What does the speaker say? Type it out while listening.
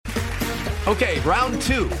Okay, round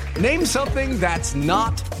 2. Name something that's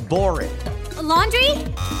not boring. A laundry?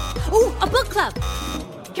 Ooh, a book club.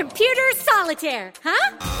 Computer solitaire,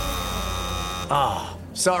 huh? Ah,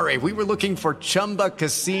 sorry, we were looking for Chumba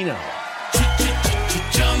Casino.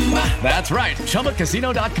 That's right,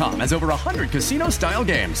 ChumbaCasino.com has over 100 casino-style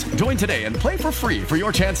games. Join today and play for free for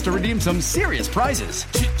your chance to redeem some serious prizes.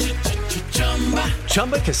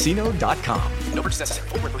 ChumbaCasino.com. No purchase necessary.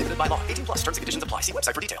 Void where prohibited by law. 18+ terms and conditions apply. See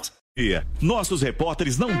website for details. Nossos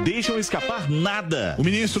repórteres não deixam escapar nada. O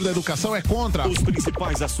ministro da Educação é contra os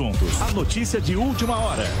principais assuntos. A notícia de última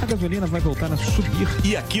hora. A gasolina vai voltar a subir.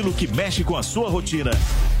 E aquilo que mexe com a sua rotina.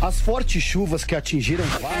 As fortes chuvas que atingiram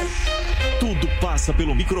tudo passa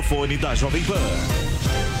pelo microfone da Jovem Pan.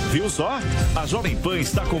 Viu só? A Jovem Pan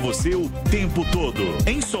está com você o tempo todo,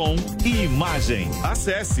 em som e imagem.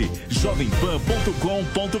 Acesse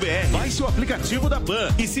jovempan.com.br, baixe o aplicativo da Pan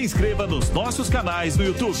e se inscreva nos nossos canais no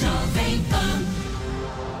YouTube.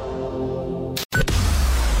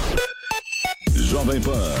 Jovem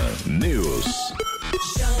Pan News.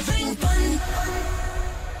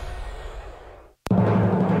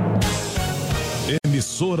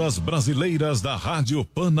 Emissoras brasileiras da Rádio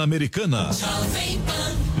Pan-Americana.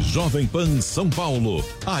 Jovem Pan São Paulo,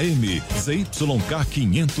 AM ZYK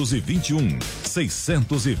 521,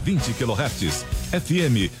 620 kHz,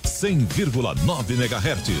 FM 100,9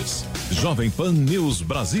 MHz. Jovem Pan News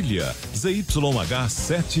Brasília, ZYH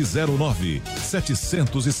 709,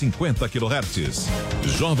 750 kHz.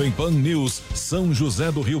 Jovem Pan News São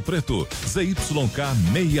José do Rio Preto, ZYK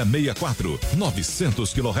 664,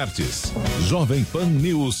 900 kHz. Jovem Pan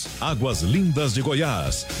News Águas Lindas de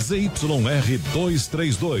Goiás, ZYR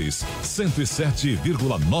 232,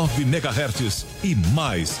 107,9 MHz e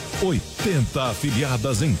mais 80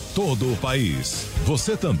 afiliadas em todo o país.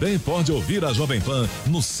 Você também pode ouvir a Jovem Pan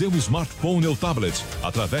no seu smartphone ou tablet,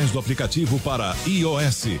 através do aplicativo para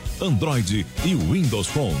iOS, Android e Windows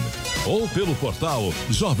Phone. Ou pelo portal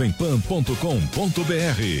jovempan.com.br.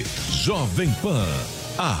 Jovem Pan,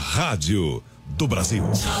 a rádio do Brasil.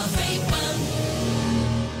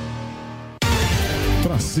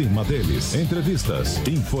 Pra cima deles, entrevistas,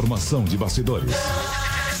 informação de bastidores.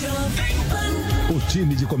 O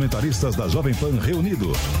time de comentaristas da Jovem Pan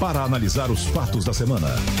reunido para analisar os fatos da semana.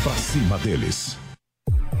 Pra cima deles.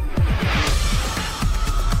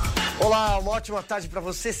 Olá, uma ótima tarde para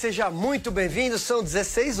você, seja muito bem-vindo, são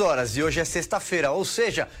 16 horas e hoje é sexta-feira, ou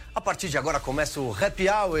seja, a partir de agora começa o Happy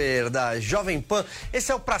Hour da Jovem Pan.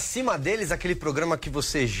 Esse é o Pra Cima Deles, aquele programa que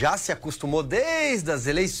você já se acostumou desde as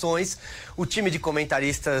eleições. O time de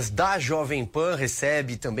comentaristas da Jovem Pan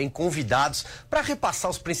recebe também convidados para repassar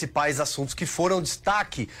os principais assuntos que foram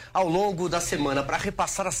destaque ao longo da semana, para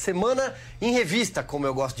repassar a semana em revista, como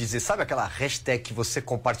eu gosto de dizer. Sabe aquela hashtag que você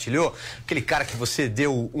compartilhou? Aquele cara que você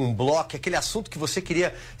deu um bloco, aquele assunto que você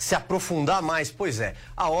queria se aprofundar mais? Pois é,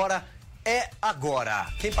 a hora é agora.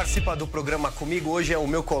 Quem participa do programa comigo hoje é o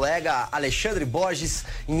meu colega Alexandre Borges,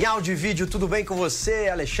 em áudio e vídeo. Tudo bem com você,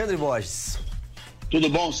 Alexandre Borges? Tudo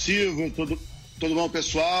bom, Silvio? Tudo bom,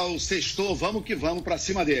 pessoal? Sextou, vamos que vamos, pra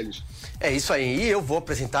cima deles. É isso aí, e eu vou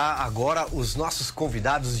apresentar agora os nossos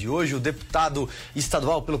convidados de hoje, o deputado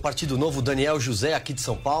estadual pelo Partido Novo, Daniel José, aqui de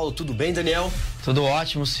São Paulo. Tudo bem, Daniel? Tudo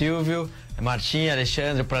ótimo, Silvio. Martim,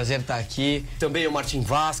 Alexandre, prazer estar aqui. Também o Martim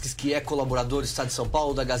Vasques, que é colaborador do Estado de São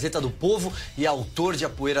Paulo, da Gazeta do Povo e autor de A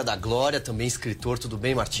Poeira da Glória, também escritor. Tudo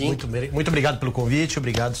bem, Martim? Muito obrigado pelo convite,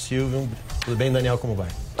 obrigado, Silvio. Tudo bem, Daniel, como vai?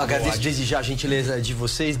 Agradeço desde já a gentileza de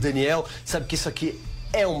vocês. Daniel, sabe que isso aqui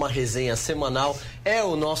é uma resenha semanal, é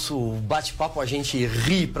o nosso bate-papo, a gente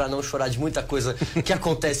ri para não chorar de muita coisa que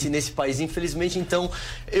acontece nesse país, infelizmente, então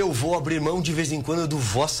eu vou abrir mão de vez em quando do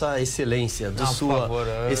Vossa Excelência, do Sua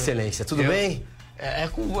Excelência. Tudo bem? É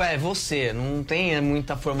você, não tem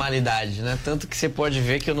muita formalidade, né? Tanto que você pode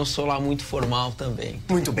ver que eu não sou lá muito formal também.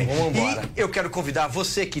 Muito bem. Vamos embora. E eu quero convidar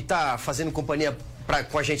você que está fazendo companhia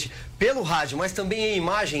com a gente pelo rádio, mas também em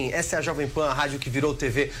imagem. Essa é a Jovem Pan, a rádio que virou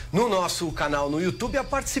TV, no nosso canal no YouTube, a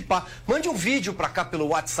participar. Mande um vídeo para cá pelo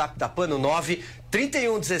WhatsApp da Pan no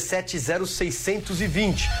 93117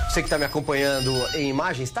 0620. Você que está me acompanhando em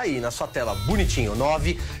imagens, está aí na sua tela, bonitinho,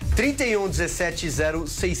 93117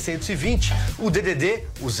 0620. O DDD,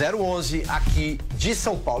 o 011 aqui de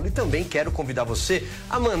São Paulo. E também quero convidar você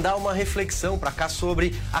a mandar uma reflexão para cá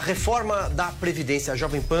sobre a reforma da Previdência. A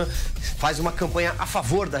Jovem Pan faz uma campanha a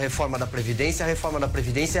favor da reforma da Previdência. A reforma da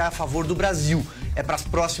Previdência é a favor do Brasil, é para as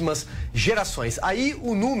próximas gerações. Aí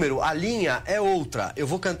o número, a linha é outra. Eu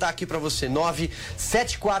vou cantar aqui para você,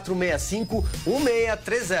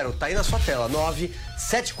 97465-1630. Tá aí na sua tela,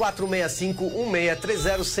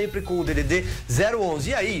 97465-1630, sempre com o DDD 011.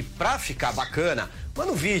 E aí, pra ficar bacana,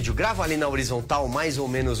 manda um vídeo, grava ali na horizontal mais ou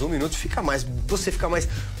menos 1 minuto, você fica mais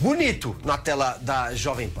bonito na tela da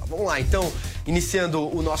Jovem Pan. Vamos lá, então, iniciando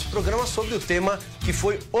o nosso programa sobre o tema que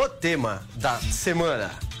foi o tema da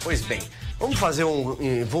semana. Pois bem,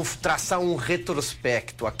 vou traçar um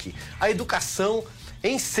retrospecto aqui. A educação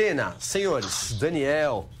em cena, senhores,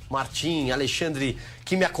 Daniel, Martim, Alexandre,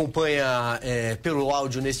 que me acompanha pelo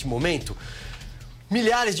áudio neste momento.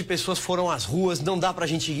 Milhares de pessoas foram às ruas, não dá pra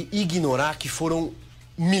gente ignorar que foram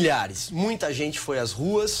milhares. Muita gente foi às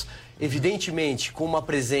ruas, evidentemente com uma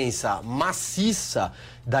presença maciça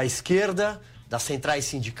da esquerda, das centrais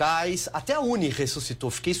sindicais, até a Uni ressuscitou.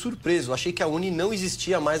 Fiquei surpreso, achei que a Uni não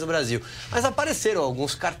existia mais no Brasil. Mas apareceram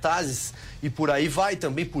alguns cartazes e por aí vai,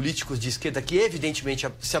 também políticos de esquerda que evidentemente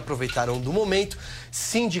se aproveitaram do momento,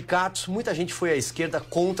 sindicatos, muita gente foi à esquerda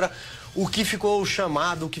contra o que ficou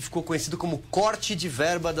conhecido como corte de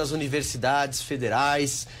verba das universidades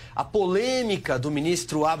federais, a polêmica do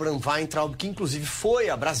ministro Abraham Weintraub, que inclusive foi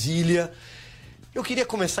a Brasília. Eu queria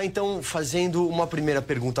começar, então, fazendo uma primeira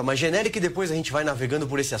pergunta mais genérica e depois a gente vai navegando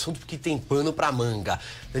por esse assunto, porque tem pano pra manga.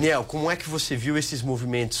 Daniel, como é que você viu esses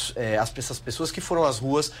movimentos, essas pessoas que foram às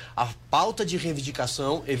ruas, a pauta de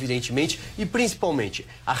reivindicação, evidentemente, e principalmente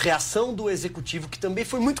a reação do executivo, que também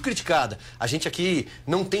foi muito criticada. A gente aqui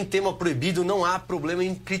não tem tema proibido, não há problema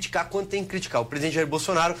em criticar quando tem que criticar. O presidente Jair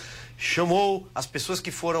Bolsonaro chamou as pessoas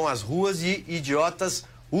que foram às ruas de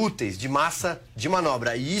idiotas úteis, de massa de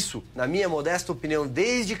manobra. E isso, na minha modesta opinião,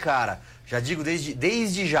 desde cara, já digo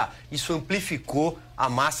desde já, isso amplificou a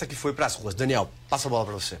massa que foi para as ruas. Daniel, passa a bola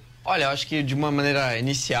para você. Olha, eu acho que de uma maneira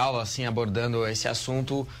inicial, assim, abordando esse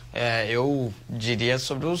assunto, eu diria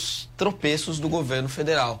sobre os tropeços do governo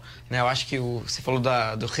federal, né? Eu acho que você falou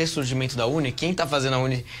do ressurgimento da Uni, quem está fazendo a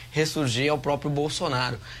Uni ressurgir é o próprio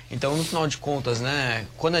Bolsonaro. Então, no final de contas, né,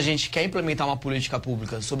 quando a gente quer implementar uma política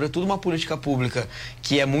pública, sobretudo uma política pública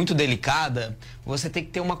que é muito delicada, você tem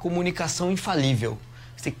que ter uma comunicação infalível.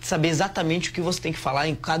 Você tem que saber exatamente o que você tem que falar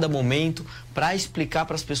em cada momento para explicar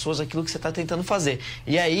para as pessoas aquilo que você está tentando fazer.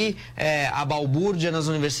 E aí, a balbúrdia nas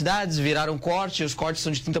universidades viraram corte, os cortes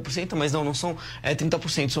são de 30%, mas não são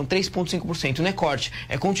 30%, são 3,5%. Não é corte,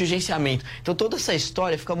 é contingenciamento. Então, toda essa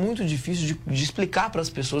história fica muito difícil de explicar para as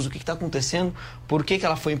pessoas o que está acontecendo, por que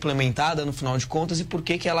ela foi implementada, no final de contas, e por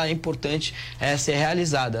que ela é importante ser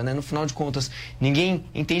realizada, né? No final de contas, ninguém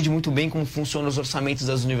entende muito bem como funcionam os orçamentos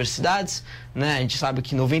das universidades, né? A gente sabe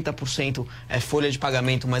que 90% é folha de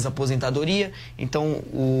pagamento mais aposentadoria, então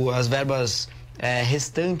as verbas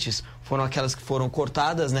restantes foram aquelas que foram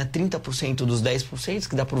cortadas, né? 30% dos 10%,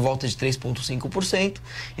 que dá por volta de 3,5%.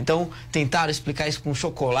 Então, tentaram explicar isso com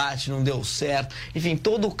chocolate, não deu certo. Enfim,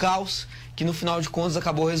 todo o caos que no final de contas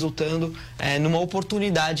acabou resultando numa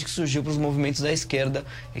oportunidade que surgiu para os movimentos da esquerda,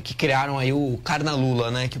 que criaram aí o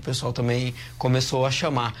Carnalula, né? Que o pessoal também começou a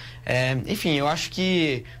chamar. Enfim, eu acho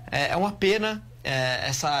que é uma pena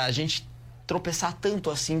a gente tropeçar tanto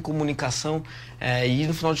assim em comunicação e,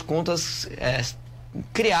 no final de contas,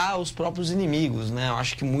 criar os próprios inimigos, né? Eu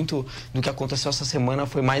acho que muito do que aconteceu essa semana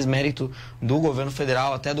foi mais mérito do governo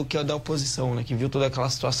federal até do que da oposição, né? Que viu toda aquela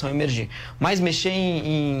situação emergir. Mas mexer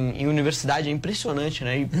em universidade é impressionante,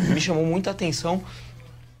 né? E me chamou muita atenção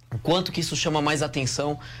o quanto que isso chama mais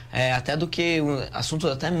atenção, até do que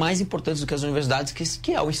assuntos até mais importantes do que as universidades,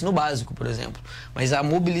 que é o ensino básico, por exemplo. Mas a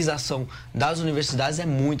mobilização das universidades é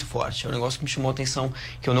muito forte. É um negócio que me chamou a atenção,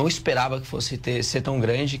 que eu não esperava que fosse ser tão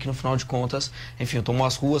grande, que no final de contas, enfim, tomou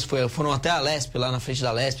as ruas, foram até a Lesp, lá na frente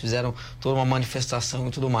da Lesp, fizeram toda uma manifestação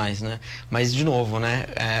e tudo mais, né? Mas, de novo, né,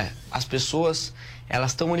 as pessoas,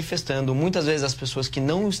 elas estão manifestando, muitas vezes as pessoas que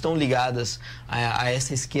não estão ligadas a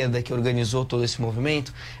essa esquerda que organizou todo esse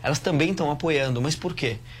movimento, elas também estão apoiando. Mas por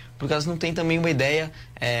quê? Porque elas não têm também uma ideia,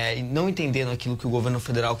 não entendendo aquilo que o governo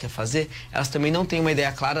federal quer fazer, elas também não têm uma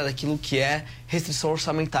ideia clara daquilo que é restrição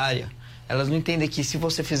orçamentária. Elas não entendem que se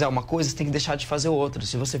você fizer uma coisa, você tem que deixar de fazer outra.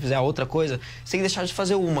 Se você fizer outra coisa, você tem que deixar de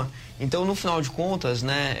fazer uma. Então, no final de contas,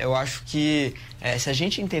 né, eu acho que se a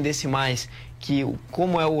gente entendesse mais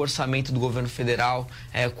como é o orçamento do governo federal,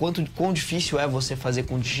 quão difícil é você fazer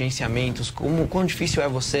contingenciamentos, quão difícil é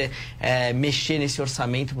você mexer nesse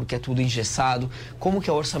orçamento porque é tudo engessado, como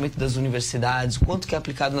que é o orçamento das universidades, quanto que é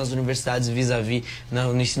aplicado nas universidades vis-à-vis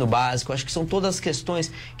no ensino básico. Acho que são todas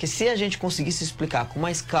questões que, se a gente conseguisse explicar com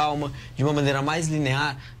mais calma, de uma maneira mais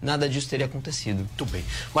linear, nada disso teria acontecido. Muito bem.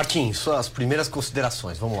 Marquinhos, suas primeiras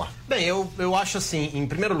considerações, vamos lá. Bem, eu acho assim, em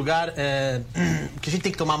primeiro lugar, que a gente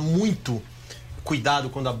tem que tomar muito cuidado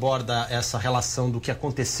quando aborda essa relação do que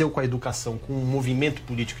aconteceu com a educação, com o movimento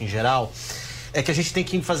político em geral, é que a gente tem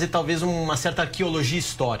que fazer talvez uma certa arqueologia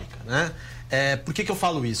histórica, né? Por que eu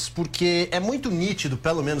falo isso? Porque é muito nítido,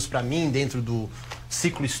 pelo menos para mim, dentro do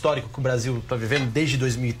ciclo histórico que o Brasil está vivendo desde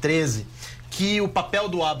 2013, que o papel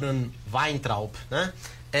do Abraham Weintraub, né,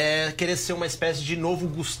 é querer ser uma espécie de novo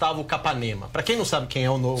Gustavo Capanema. Para quem não sabe quem é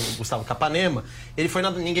o novo Gustavo Capanema, ele foi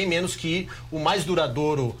ninguém menos que o mais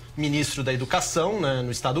duradouro ministro da Educação, né,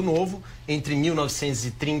 no Estado Novo, entre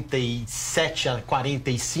 1937 a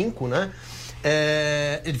 45, né?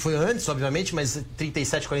 Ele foi antes, obviamente, mas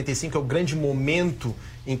 37, 45 é o grande momento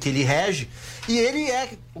em que ele rege. E ele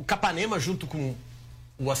é o Capanema, junto com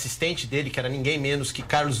o assistente dele, que era ninguém menos que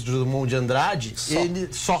Carlos Drummond de Andrade.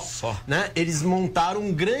 Né? Eles montaram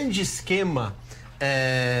um grande esquema,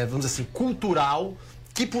 vamos dizer assim, cultural,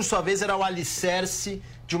 que por sua vez era o alicerce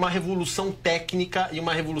de uma revolução técnica e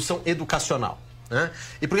uma revolução educacional. Né?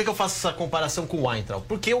 E por que eu faço essa comparação com o Weintraub?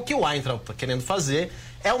 Porque o que o Weintraub está querendo fazer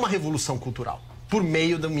é uma revolução cultural, por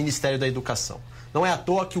meio do Ministério da Educação. Não é à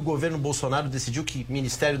toa que o governo Bolsonaro decidiu que o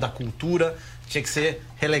Ministério da Cultura tinha que ser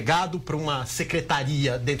relegado para uma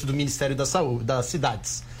secretaria dentro do Ministério da Saúde, das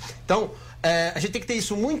cidades. Então, a gente tem que ter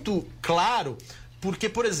isso muito claro, porque,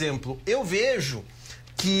 por exemplo, eu vejo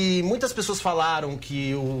que muitas pessoas falaram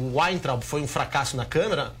que o Weintraub foi um fracasso na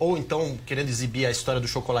Câmara, ou então querendo exibir a história do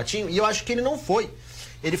chocolatinho, e eu acho que ele não foi.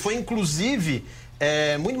 Ele foi, inclusive,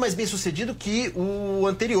 muito mais bem sucedido que o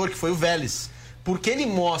anterior, que foi o Vélez, porque ele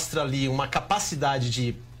mostra ali uma capacidade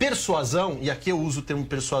de persuasão, e aqui eu uso o termo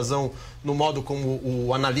persuasão no modo como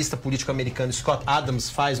o analista político americano Scott Adams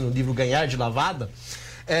faz no livro Ganhar de Lavada,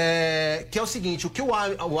 que é o seguinte: o que o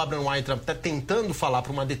Abraham Weintraub está tentando falar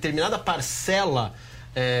para uma determinada parcela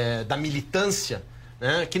da militância,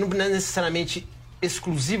 né, que não é necessariamente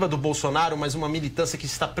exclusiva do Bolsonaro, mas uma militância que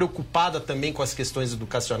está preocupada também com as questões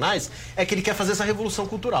educacionais, é que ele quer fazer essa revolução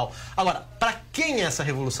cultural. Agora, para quem é essa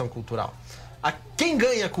revolução cultural? A quem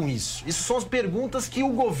ganha com isso? Isso são as perguntas que o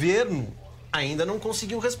governo ainda não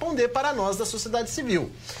conseguiu responder para nós da sociedade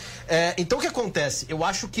civil. Então, o que acontece? Eu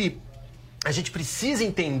acho que a gente precisa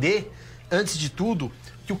entender, antes de tudo,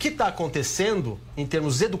 que o que está acontecendo em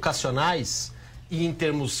termos educacionais e em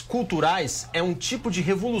termos culturais é um tipo de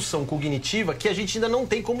revolução cognitiva que a gente ainda não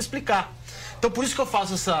tem como explicar. Então, por isso que eu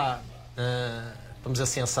faço essa, vamos dizer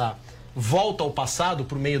assim, essa volta ao passado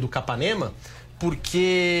por meio do Capanema,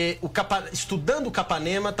 porque estudando o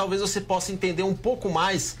Capanema, talvez você possa entender um pouco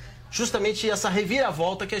mais justamente essa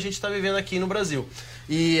reviravolta que a gente está vivendo aqui no Brasil.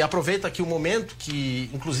 E aproveita aqui o momento que,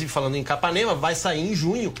 inclusive falando em Capanema, vai sair em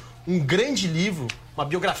junho um grande livro, uma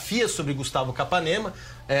biografia sobre Gustavo Capanema,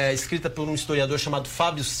 escrita por um historiador chamado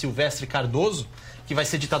Fábio Silvestre Cardoso, que vai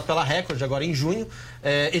ser editado pela Record agora em junho,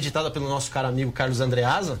 editada pelo nosso caro amigo Carlos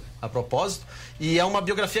Andreasa, a propósito. E é uma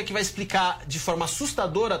biografia que vai explicar de forma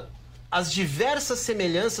assustadora as diversas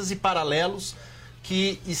semelhanças e paralelos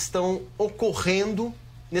que estão ocorrendo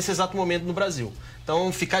nesse exato momento no Brasil.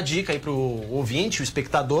 Então fica a dica aí para o ouvinte, o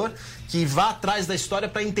espectador, que vá atrás da história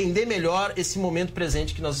para entender melhor esse momento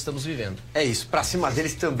presente que nós estamos vivendo. É isso, para cima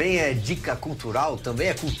deles também é dica cultural, também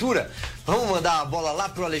é cultura. Vamos mandar a bola lá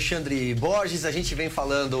pro Alexandre Borges, a gente vem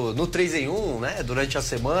falando no 3 em 1, né, durante a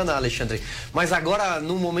semana, Alexandre, mas agora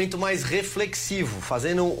num momento mais reflexivo,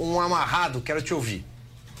 fazendo um amarrado, quero te ouvir.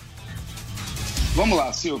 Vamos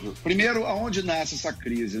lá, Silvio. Primeiro, aonde nasce essa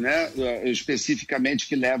crise, né? Especificamente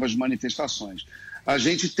que leva às manifestações. A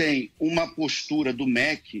gente tem uma postura do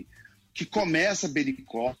MEC que começa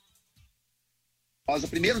belicosa,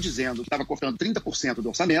 primeiro dizendo que estava cortando 30% do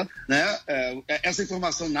orçamento, né? Essa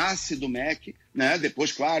informação nasce do MEC, né?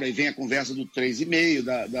 Depois, claro, aí vem a conversa do 3,5%,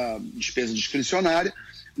 da despesa discricionária,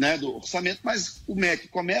 né, do orçamento, mas o MEC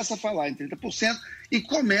começa a falar em 30% e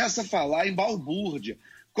começa a falar em balbúrdia,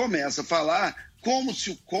 começa a falar como se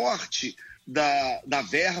o corte da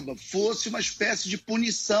verba fosse uma espécie de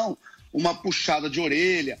punição, uma puxada de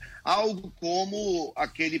orelha, algo como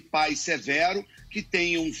aquele pai severo que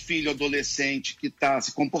tem um filho adolescente que está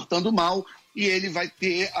se comportando mal e ele vai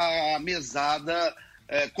ter a mesada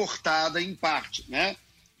cortada em parte, né?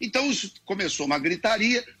 Então isso começou uma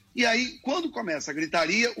gritaria, e aí quando começa a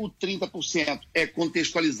gritaria, o 30% é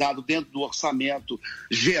contextualizado dentro do orçamento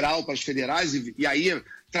geral para as federais, e aí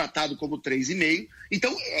tratado como 3,5%.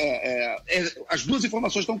 Então, as duas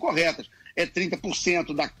informações estão corretas. É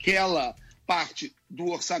 30% daquela parte do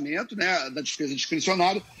orçamento, né, da despesa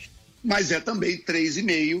discricionária, mas é também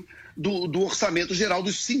 3,5% do orçamento geral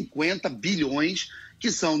dos 50 bilhões que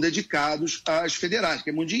são dedicados às federais, que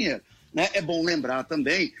é muito dinheiro, né? É bom lembrar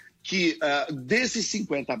também que desses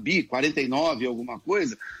 50 bi, 49 alguma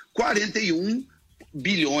coisa, 41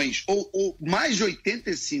 bilhões, ou mais de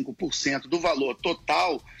 85% do valor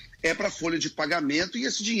total é para folha de pagamento e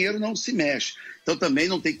esse dinheiro não se mexe. Então também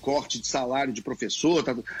não tem corte de salário de professor,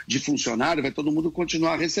 de funcionário, vai todo mundo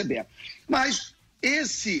continuar recebendo. Mas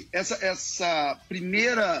essa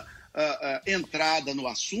primeira entrada no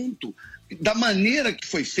assunto, da maneira que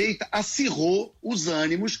foi feita, acirrou os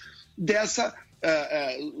ânimos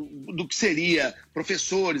do que seria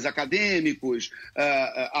professores, acadêmicos,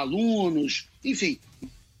 alunos, enfim.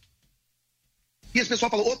 E esse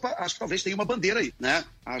pessoal falou, opa, acho que talvez tenha uma bandeira aí, né?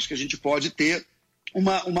 Acho que a gente pode ter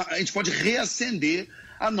a gente pode reacender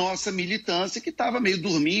a nossa militância, que estava meio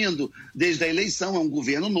dormindo desde a eleição, é um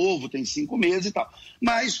governo novo, tem 5 meses e tal.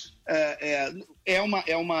 Mas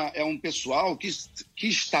é um pessoal que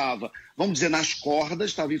estava, vamos dizer, nas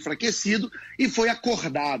cordas, estava enfraquecido e foi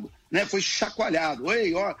acordado, né? Foi chacoalhado,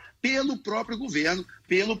 pelo próprio governo,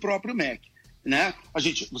 pelo próprio MEC. Né?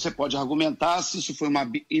 Você pode argumentar se isso foi uma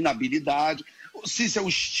inabilidade, se isso é o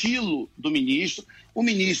estilo do ministro, o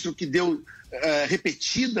ministro que deu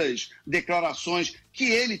repetidas declarações que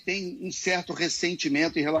ele tem um certo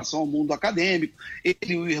ressentimento em relação ao mundo acadêmico,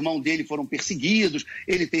 ele e o irmão dele foram perseguidos,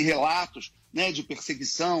 ele tem relatos, né, de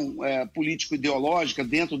perseguição político-ideológica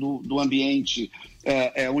dentro do ambiente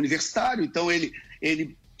universitário, então ele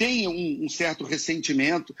tem um certo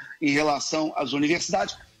ressentimento em relação às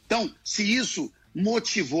universidades. Então, se isso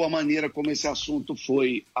motivou a maneira como esse assunto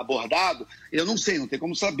foi abordado, eu não sei, não tem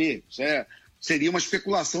como saber. Isso seria uma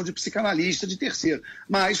especulação de psicanalista de terceiro.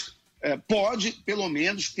 Mas pode, pelo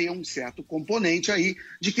menos, ter um certo componente aí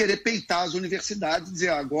de querer peitar as universidades e dizer,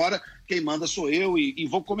 agora quem manda sou eu e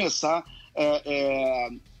vou começar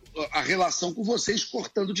a relação com vocês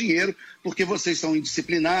cortando dinheiro, porque vocês são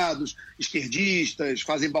indisciplinados, esquerdistas,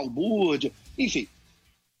 fazem balbúrdia, enfim.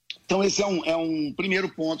 Então, esse é um primeiro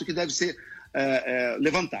ponto que deve ser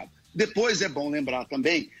levantado. Depois é bom lembrar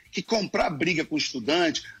também que comprar briga com o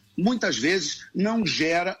estudante muitas vezes não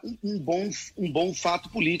gera um bom fato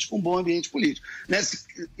político, um bom ambiente político. Né?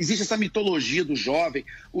 Existe essa mitologia do jovem,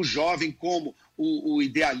 o jovem como o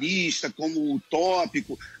idealista, como o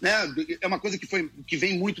utópico. Né? É uma coisa que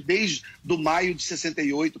vem muito desde do maio de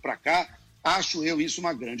 68 para cá. Acho eu isso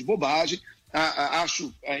uma grande bobagem.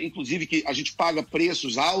 Acho, inclusive, que a gente paga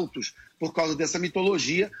preços altos por causa dessa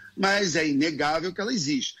mitologia, mas é inegável que ela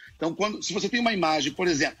existe. Então, se você tem uma imagem, por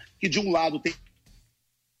exemplo, que de um lado tem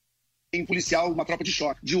policial, uma tropa de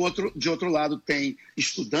choque, de outro lado tem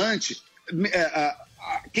estudante,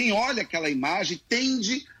 quem olha aquela imagem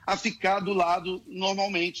tende a ficar do lado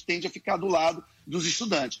dos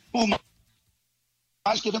estudantes, por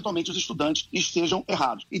mais que eventualmente os estudantes estejam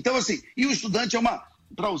errados. Então, assim, e o estudante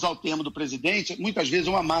para usar o termo do presidente, muitas vezes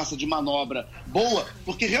uma massa de manobra boa,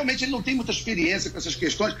 porque realmente ele não tem muita experiência com essas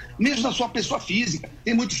questões, mesmo na sua pessoa física.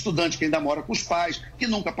 Tem muito estudante que ainda mora com os pais, que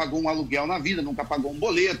nunca pagou um aluguel na vida, nunca pagou um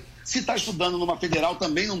boleto. Se está estudando numa federal,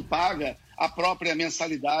 também não paga a própria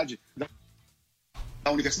mensalidade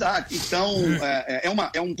da universidade. Então,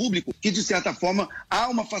 é um público que, de certa forma, há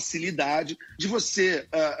uma facilidade de você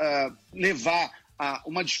levar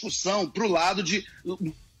uma discussão para o lado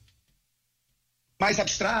mais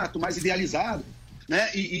abstrato, mais idealizado,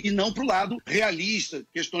 né? E não para o lado realista,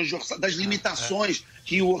 questões das limitações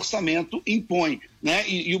que o orçamento impõe. Né?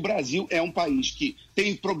 E o Brasil é um país que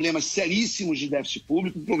tem problemas seríssimos de déficit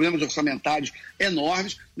público, problemas orçamentários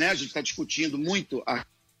enormes. Né? A gente está discutindo muito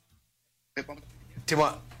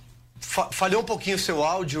Falhou um pouquinho o seu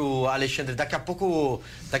áudio, Alexandre. Daqui a pouco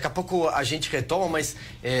a gente retoma, mas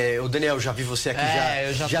o Daniel, já vi você aqui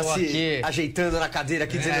já se aqui ajeitando na cadeira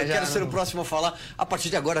aqui, dizendo eu quero ser o próximo a falar. A partir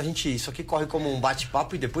de agora isso aqui corre como um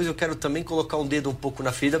bate-papo e depois eu quero também colocar um dedo um pouco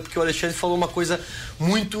na ferida, porque o Alexandre falou uma coisa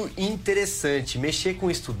muito interessante. Mexer com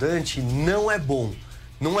estudante não é bom.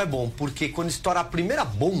 Não é bom, porque quando estoura a primeira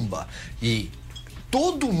bomba e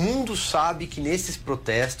todo mundo sabe que nesses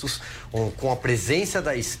protestos, com a presença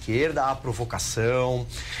da esquerda, há provocação,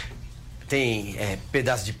 tem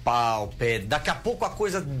pedaço de pau, daqui a pouco a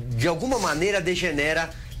coisa de alguma maneira degenera,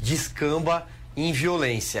 descamba em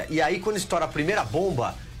violência. E aí quando estoura a primeira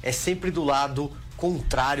bomba, é sempre do lado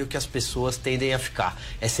contrário que as pessoas tendem a ficar.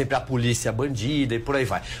 É sempre a polícia bandida e por aí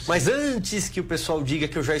vai. Mas antes que o pessoal diga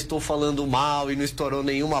que eu já estou falando mal e não estourou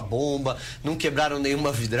nenhuma bomba, não quebraram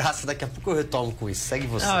nenhuma vidraça, daqui a pouco eu retomo com isso. Segue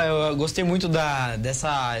você. Não, eu gostei muito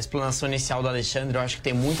dessa explanação inicial do Alexandre. Eu acho que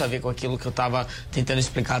tem muito a ver com aquilo que eu estava tentando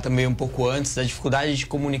explicar também um pouco antes, da dificuldade de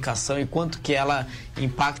comunicação e quanto que ela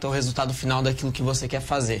impacta o resultado final daquilo que você quer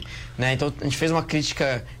fazer. Né? Então, a gente fez uma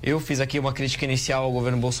crítica, eu fiz aqui uma crítica inicial ao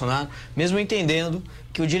governo Bolsonaro, mesmo entendendo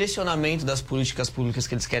que o direcionamento das políticas públicas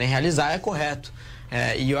que eles querem realizar é correto.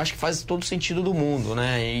 E eu acho que faz todo sentido do mundo,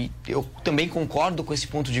 né? E eu também concordo com esse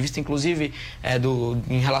ponto de vista, inclusive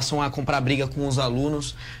em relação a comprar briga com os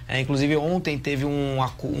alunos. Inclusive ontem teve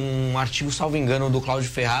um artigo, salvo engano, do Cláudio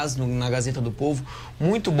Ferraz na Gazeta do Povo,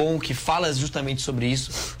 muito bom, que fala justamente sobre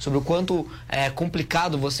isso, sobre o quanto é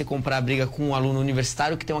complicado você comprar briga com um aluno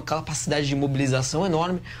universitário que tem uma capacidade de mobilização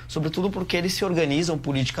enorme, sobretudo porque eles se organizam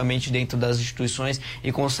politicamente dentro das instituições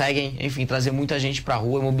e conseguem, enfim, trazer muita gente para a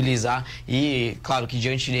rua, mobilizar. E claro que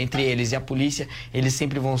entre eles e a polícia, eles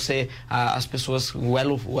sempre vão ser as pessoas, o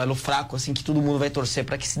elo fraco, assim, que todo mundo vai torcer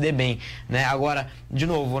para que se dê bem, né? Agora, de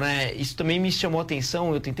novo, né, isso também me chamou a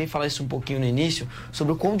atenção, eu tentei falar isso um pouquinho no início,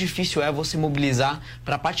 sobre o quão difícil é você mobilizar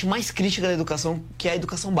para a parte mais crítica da educação, que é a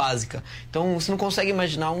educação básica. Então, você não consegue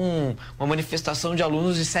imaginar uma manifestação de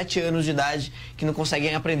alunos de 7 anos de idade que não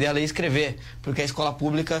conseguem aprender a ler e escrever, porque a escola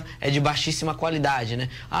pública é de baixíssima qualidade, né?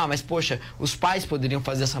 Mas poxa, os pais poderiam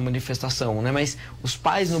fazer essa manifestação, né? Mas os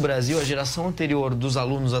pais no Brasil, a geração anterior dos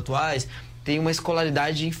alunos atuais, tem uma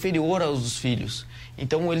escolaridade inferior aos dos filhos.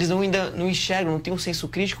 Então, eles ainda não enxergam, não têm um senso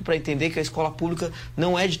crítico para entender que a escola pública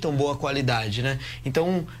não é de tão boa qualidade, né?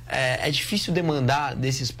 Então, é difícil demandar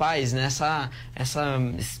desses pais, né,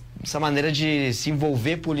 essa maneira de se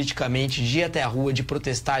envolver politicamente, de ir até a rua, de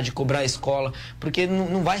protestar, de cobrar a escola, porque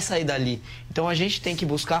não vai sair dali. Então a gente tem que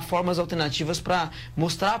buscar formas alternativas para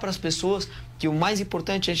mostrar para as pessoas que o mais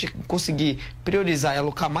importante é a gente conseguir priorizar e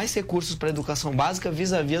alocar mais recursos para a educação básica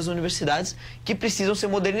vis-à-vis as universidades que precisam ser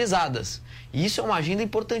modernizadas. E isso é uma agenda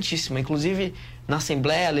importantíssima. Inclusive, na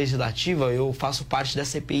Assembleia Legislativa, eu faço parte da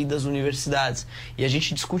CPI das universidades. E a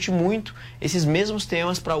gente discute muito esses mesmos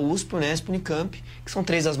temas para a USP, Unesp e Unicamp, que são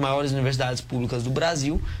 3 das maiores universidades públicas do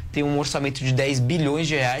Brasil. Tem um orçamento de 10 bilhões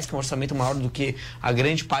de reais, que é um orçamento maior do que a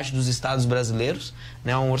grande parte dos estados brasileiros,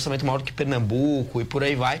 né? Um orçamento maior do que Pernambuco e por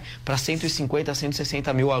aí vai, para 150 a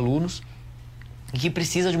 160 mil alunos, que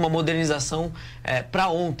precisa de uma modernização para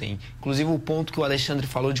ontem. Inclusive, o ponto que o Alexandre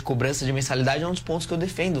falou de cobrança de mensalidade é um dos pontos que eu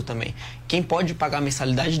defendo também. Quem pode pagar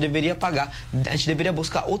mensalidade deveria pagar. A gente deveria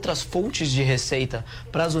buscar outras fontes de receita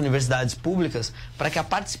para as universidades públicas para que a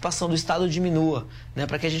participação do Estado diminua, né?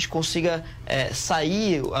 Para que a gente consiga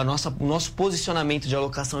sair o nosso posicionamento de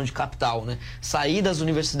alocação de capital, né? Sair das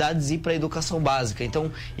universidades e ir para a educação básica.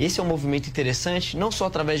 Então, esse é um movimento interessante, não só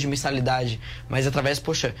através de mensalidade, mas através,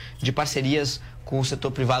 de parcerias com o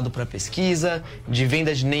setor privado para pesquisa, de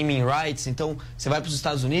venda de naming rights. Então, você vai para os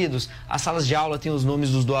Estados Unidos, as salas de aula têm os nomes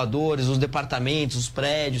dos doadores, os departamentos, os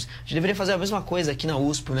prédios. A gente deveria fazer a mesma coisa aqui na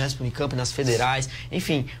USP, Unesp, Unicamp, nas federais.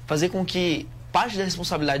 Enfim, fazer com que parte da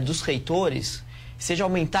responsabilidade dos reitores seja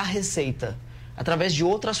aumentar a receita através de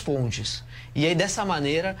outras fontes. E aí, dessa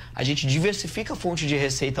maneira, a gente diversifica a fonte de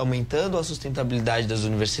receita, aumentando a sustentabilidade das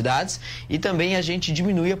universidades, e também a gente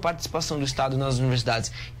diminui a participação do Estado nas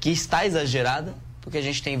universidades, que está exagerada, porque a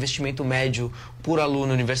gente tem investimento médio por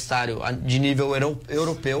aluno universitário de nível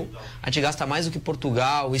europeu. A gente gasta mais do que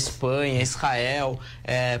Portugal, Espanha, Israel,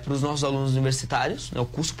 para os nossos alunos universitários, né, o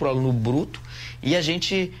custo por aluno bruto. E a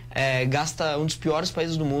gente gasta um dos piores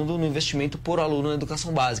países do mundo no investimento por aluno na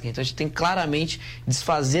educação básica. Então a gente tem claramente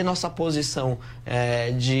desfazer nossa posição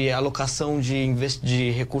de alocação de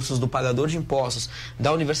recursos do pagador de impostos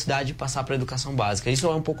da universidade e passar para a educação básica. Isso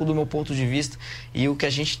é um pouco do meu ponto de vista e o que a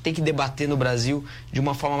gente tem que debater no Brasil de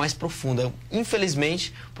uma forma mais profunda.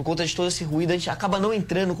 Infelizmente, por conta de todo esse ruído, a gente acaba não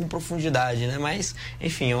entrando com profundidade, né? Mas,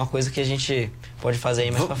 enfim, é uma coisa que a gente pode fazer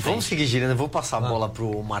aí mais pra frente. Vamos seguir girando, eu vou passar a bola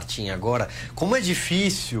pro Martim agora. Como é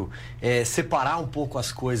difícil separar um pouco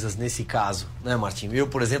as coisas nesse caso, né, Martim? Eu,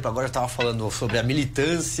 por exemplo, agora estava falando sobre a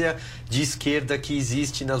militância de esquerda que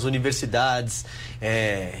existe nas universidades.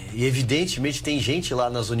 E evidentemente tem gente lá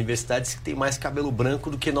nas universidades que tem mais cabelo branco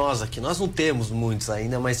do que nós aqui. Nós não temos muitos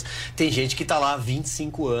ainda, mas tem gente que está lá há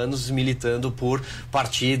 25 anos militando por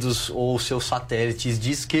partidos ou seus satélites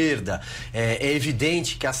de esquerda. É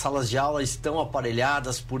evidente que as salas de aula estão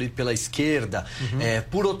aparelhadas pela esquerda.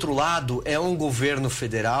 Por outro lado, é um governo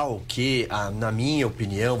federal que, na minha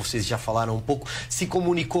opinião, vocês já falaram um pouco, se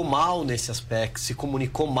comunicou mal nesse aspecto, se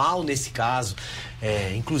comunicou mal nesse caso.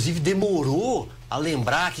 Inclusive demorou a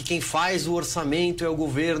lembrar que quem faz o orçamento é o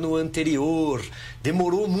governo anterior.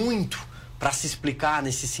 Demorou muito para se explicar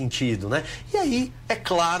nesse sentido, né? E aí, é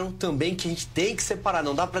claro também que a gente tem que separar.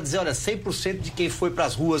 Não dá para dizer, olha, 100% de quem foi para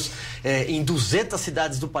as ruas em 200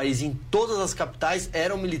 cidades do país, em todas as capitais,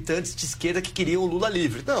 eram militantes de esquerda que queriam o Lula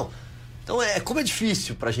livre. Não. Então, como é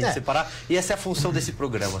difícil para a gente separar, e essa é a função desse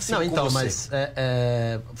programa. Assim, não, então, mas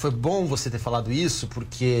foi bom você ter falado isso,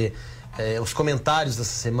 porque os comentários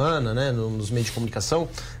dessa semana, né, nos meios de comunicação,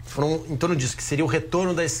 foram em torno disso, que seria o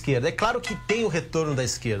retorno da esquerda. É claro que tem o retorno da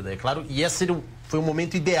esquerda, é claro, e esse foi o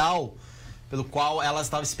momento ideal pelo qual ela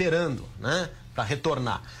estava esperando, né, para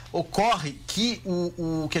retornar. Ocorre que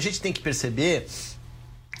o que a gente tem que perceber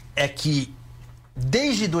é que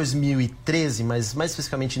desde 2013, mas mais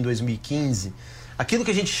especificamente em 2015, aquilo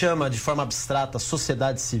que a gente chama de forma abstrata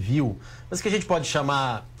sociedade civil, mas que a gente pode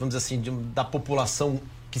chamar, vamos dizer assim, da população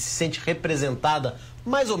que se sente representada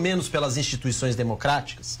mais ou menos pelas instituições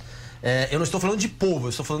democráticas. Eu não estou falando de povo, eu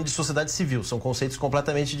estou falando de sociedade civil, são conceitos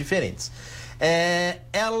completamente diferentes.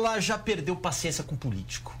 Ela já perdeu paciência com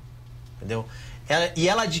político, entendeu? E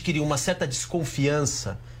ela adquiriu uma certa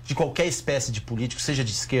desconfiança de qualquer espécie de político, seja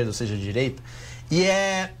de esquerda ou seja de direita, e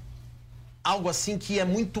é algo assim que é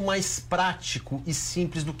muito mais prático e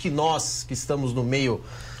simples do que nós, que estamos no meio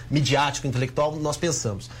midiático, intelectual, nós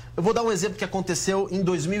pensamos. Eu vou dar um exemplo que aconteceu em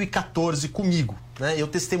 2014 comigo, né? Eu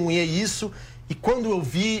testemunhei isso e quando eu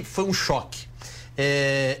vi foi um choque.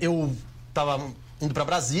 Eu estava indo para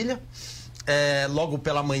Brasília, logo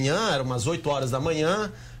pela manhã, eram umas 8 horas da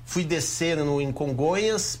manhã, fui descer em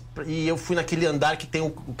Congonhas e eu fui naquele andar que tem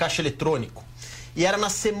o caixa eletrônico. E era na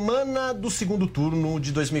semana do segundo turno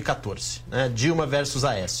de 2014, né? Dilma versus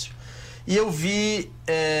Aécio. E eu vi,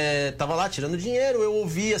 tava lá tirando dinheiro, eu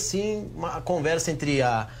ouvi assim uma conversa entre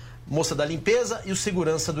a moça da limpeza e o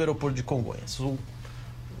segurança do aeroporto de Congonhas. O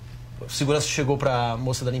segurança chegou para a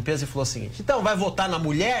moça da limpeza e falou o seguinte: então, vai votar na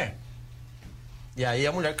mulher? E aí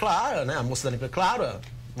a mulher, claro, né? A moça da limpeza, claro,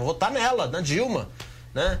 vou votar nela, na Dilma,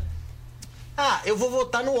 né? Ah, eu vou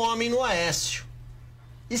votar no homem, no Aécio.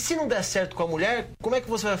 E se não der certo com a mulher, como é que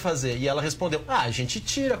você vai fazer? E ela respondeu: a gente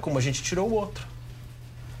tira, como a gente tirou o outro.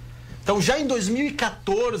 Então, já em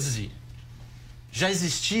 2014, já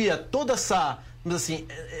existia toda essa... assim,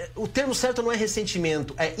 o termo certo não é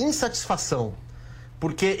ressentimento, é insatisfação.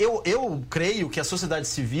 Porque eu creio que a sociedade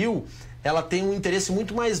civil, ela tem um interesse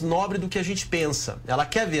muito mais nobre do que a gente pensa. Ela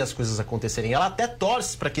quer ver as coisas acontecerem. Ela até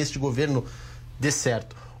torce para que este governo dê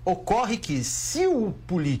certo. Ocorre que, se o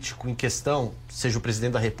político em questão, seja o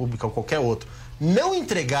presidente da República ou qualquer outro, não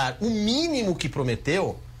entregar o mínimo que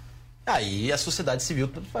prometeu, aí a sociedade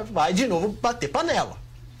civil vai de novo bater panela.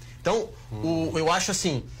 Então, eu acho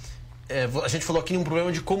assim, a gente falou aqui de um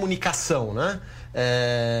problema de comunicação, né?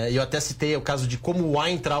 Eu até citei o caso de como o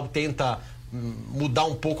Weintraub tenta mudar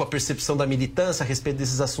um pouco a percepção da militância a respeito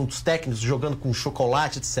desses assuntos técnicos, jogando com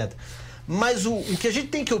chocolate, etc. Mas o que a gente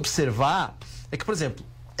tem que observar é que, por exemplo,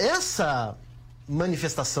 essa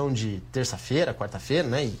manifestação de terça-feira, quarta-feira,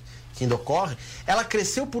 né, que ainda ocorre, ela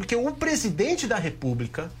cresceu porque o presidente da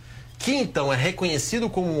República, que então é reconhecido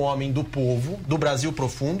como um homem do povo, do Brasil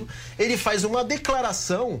profundo, ele faz uma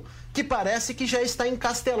declaração que parece que já está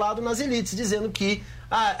encastelado nas elites, dizendo que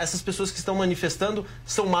essas pessoas que estão manifestando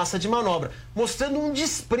são massa de manobra, mostrando um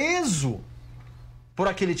desprezo por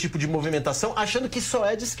aquele tipo de movimentação, achando que só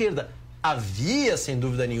é de esquerda. Havia, sem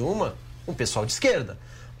dúvida nenhuma, um pessoal de esquerda,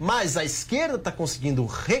 mas a esquerda está conseguindo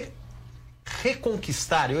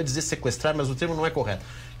reconquistar, eu ia dizer sequestrar, mas o termo não é correto,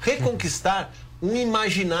 reconquistar um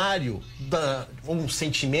imaginário, um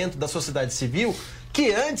sentimento da sociedade civil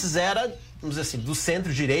que antes era, vamos dizer assim, do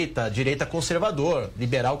centro-direita, direita conservador,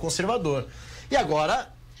 liberal conservador. E agora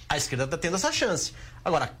a esquerda está tendo essa chance.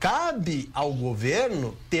 Agora, cabe ao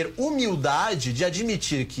governo ter humildade de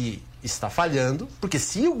admitir que está falhando, porque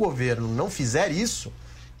se o governo não fizer isso,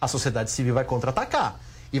 a sociedade civil vai contra-atacar.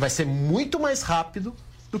 E vai ser muito mais rápido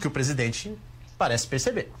do que o presidente parece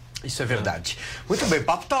perceber. Isso é verdade. Muito bem, o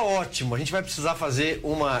papo tá ótimo. A gente vai precisar fazer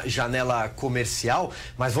uma janela comercial,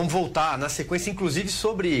 mas vamos voltar na sequência, inclusive,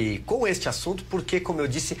 com este assunto, porque, como eu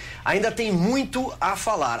disse, ainda tem muito a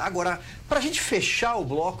falar. Agora, para a gente fechar o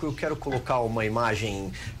bloco, eu quero colocar uma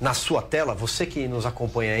imagem na sua tela. Você que nos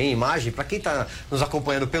acompanha em imagem, para quem está nos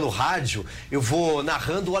acompanhando pelo rádio, eu vou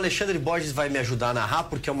narrando. O Alexandre Borges vai me ajudar a narrar,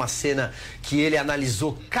 porque é uma cena que ele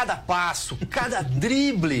analisou cada passo, cada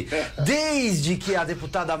drible, desde que a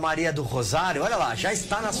deputada Maria do Rosário, olha lá, já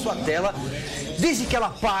está na sua tela, desde que ela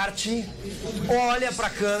parte, olha para a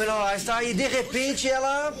câmera, lá está, e de repente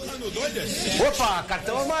ela... Opa,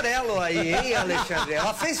 cartão amarelo aí, hein, Alexandre?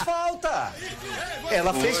 Ela fez falta!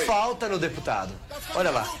 Ela fez falta no deputado.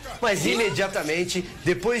 Olha lá. Mas imediatamente,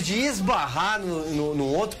 depois de esbarrar no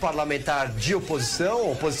outro parlamentar de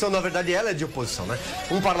oposição, na verdade ela é de oposição, né?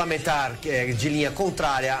 Um parlamentar de linha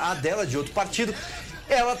contrária à dela, de outro partido,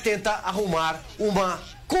 ela tenta arrumar uma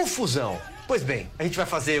confusão. Pois bem, a gente vai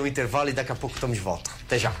fazer o intervalo e daqui a pouco estamos de volta.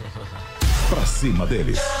 Até já. Pra cima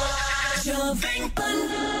deles.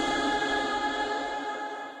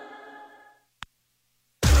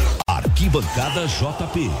 Arquibancada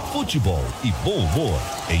JP. Futebol e bom humor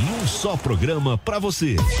em um só programa pra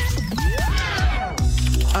você.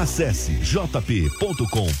 Acesse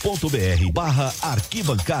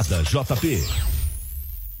jp.com.br/arquibancada-jp.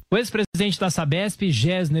 O ex-presidente da Sabesp,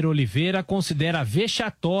 Gessner Oliveira, considera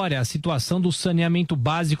vexatória a situação do saneamento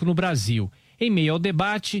básico no Brasil. Em meio ao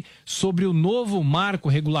debate sobre o novo marco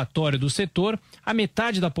regulatório do setor, a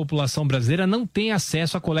metade da população brasileira não tem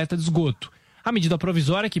acesso à coleta de esgoto. A medida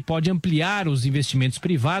provisória, que pode ampliar os investimentos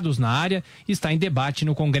privados na área, está em debate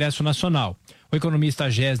no Congresso Nacional. O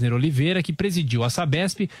economista Gessner Oliveira, que presidiu a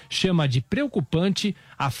Sabesp, chama de preocupante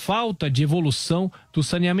a falta de evolução do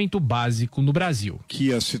saneamento básico no Brasil.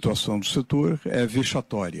 Que a situação do setor é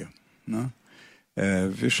vexatória, né? É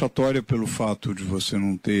vexatória pelo fato de você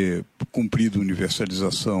não ter cumprido a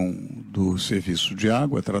universalização do serviço de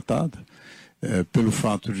água tratada, pelo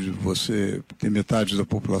fato de você ter metade da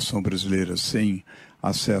população brasileira sem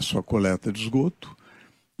acesso à coleta de esgoto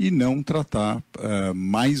e não tratar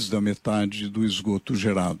mais da metade do esgoto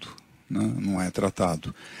gerado, né? Não é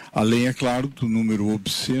tratado. Além, é claro, do número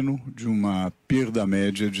obsceno de uma perda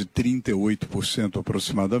média de 38%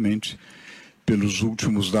 aproximadamente pelos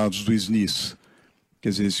últimos dados do SNIS. Quer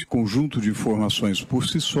dizer, esse conjunto de informações por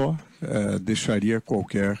si só deixaria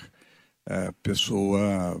qualquer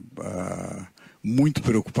pessoa muito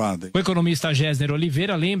preocupada. O economista Gessner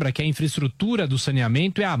Oliveira lembra que a infraestrutura do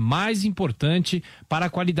saneamento é a mais importante para a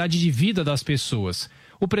qualidade de vida das pessoas.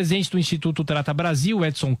 O presidente do Instituto Trata Brasil,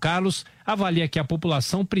 Edição, avalia que a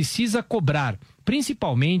população precisa cobrar,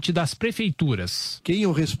 principalmente das prefeituras. Quem é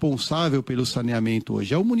o responsável pelo saneamento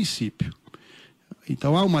hoje? É o município.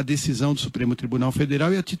 Então há uma decisão do Supremo Tribunal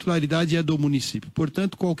Federal e a titularidade é do município.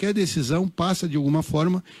 Portanto, qualquer decisão passa de alguma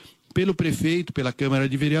forma pelo prefeito, pela Câmara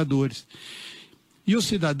de Vereadores. E o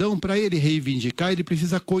cidadão, para ele reivindicar, ele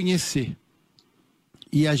precisa conhecer.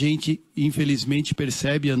 E a gente, infelizmente,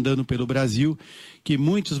 percebe, andando pelo Brasil, que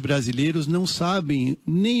muitos brasileiros não sabem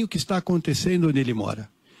nem o que está acontecendo onde ele mora.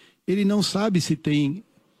 Ele não sabe se tem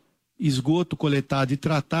esgoto coletado e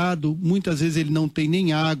tratado, muitas vezes ele não tem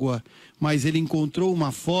nem água, mas ele encontrou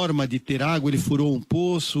uma forma de ter água, ele furou um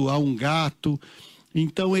poço, há um gato,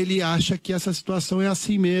 então ele acha que essa situação é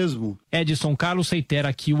assim mesmo. Edson Carlos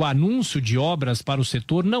reitera que o anúncio de obras para o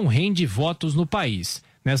setor não rende votos no país.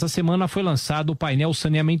 Nessa semana foi lançado o painel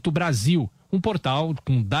Saneamento Brasil, um portal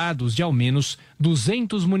com dados de ao menos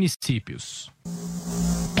 200 municípios.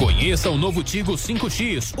 Conheça o novo Tigo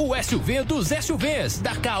 5X, o SUV dos SUVs,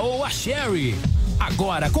 da Caoa Chery.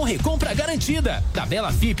 Agora com recompra garantida,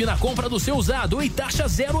 tabela FIP na compra do seu usado e taxa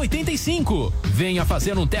 0,85. Venha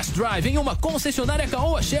fazer um test drive em uma concessionária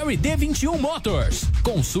Caoa Chery D21 Motors.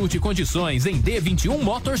 Consulte condições em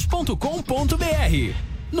d21motors.com.br.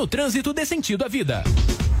 No trânsito dê sentido à vida.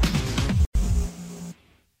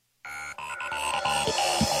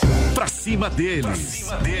 Pra cima deles.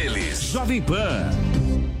 Jovem Pan.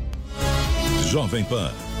 Jovem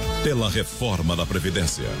Pan, pela reforma da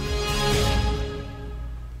Previdência.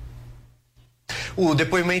 O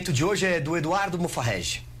depoimento de hoje é do Eduardo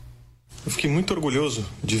Mufarrege. Eu fiquei muito orgulhoso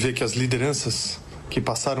de ver que as lideranças que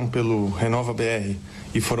passaram pelo Renova BR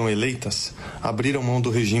e foram eleitas abriram mão do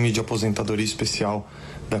regime de aposentadoria especial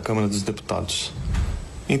da Câmara dos Deputados.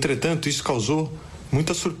 Entretanto, isso causou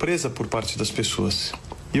muita surpresa por parte das pessoas.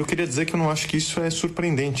 E eu queria dizer que eu não acho que isso é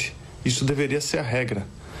surpreendente. Isso deveria ser a regra.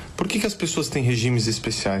 Por que as pessoas têm regimes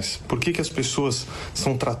especiais? Por que as pessoas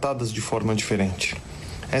são tratadas de forma diferente?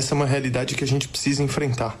 Essa é uma realidade que a gente precisa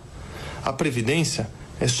enfrentar. A Previdência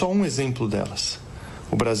é só um exemplo delas.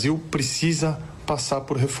 O Brasil precisa passar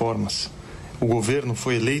por reformas. O governo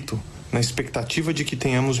foi eleito na expectativa de que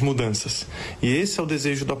tenhamos mudanças. E esse é o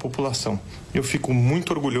desejo da população. Eu fico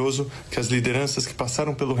muito orgulhoso que as lideranças que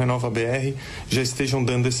passaram pelo Renova BR já estejam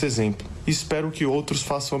dando esse exemplo. E espero que outros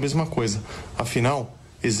façam a mesma coisa. Afinal,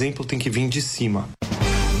 exemplo tem que vir de cima.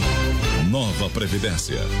 Nova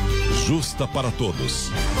Previdência. Justa para todos.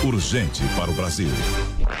 Urgente para o Brasil.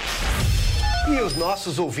 E os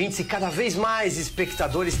nossos ouvintes e cada vez mais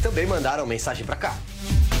espectadores também mandaram mensagem para cá.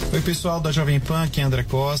 Oi, pessoal da Jovem Pan, aqui é André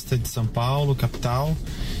Costa, de São Paulo, capital.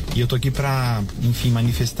 E eu tô aqui para,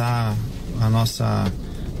 manifestar a nossa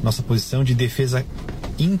posição de defesa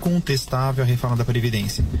incontestável à reforma da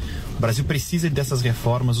Previdência. O Brasil precisa dessas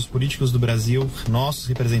reformas, os políticos do Brasil, nossos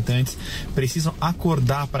representantes, precisam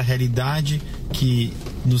acordar para a realidade que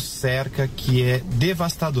nos cerca, que é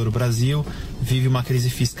devastadora. O Brasil vive uma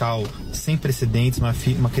crise fiscal sem precedentes,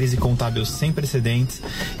 uma crise contábil sem precedentes,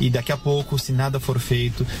 e daqui a pouco, se nada for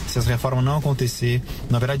feito, se as reformas não acontecer,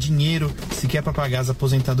 não haverá dinheiro sequer para pagar as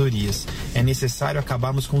aposentadorias. É necessário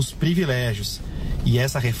acabarmos com os privilégios. E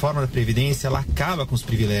essa reforma da Previdência, ela acaba com os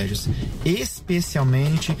privilégios,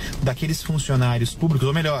 especialmente daqueles funcionários públicos,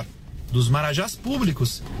 ou melhor, dos marajás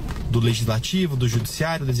públicos do legislativo, do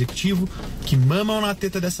judiciário, do executivo, que mamam na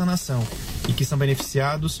teta dessa nação e que são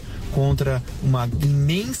beneficiados contra uma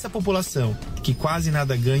imensa população que quase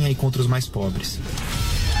nada ganha e contra os mais pobres.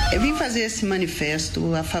 Eu vim fazer esse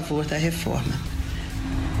manifesto a favor da reforma.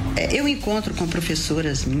 Eu encontro com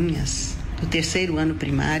professoras minhas do 3º ano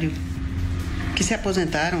primário que se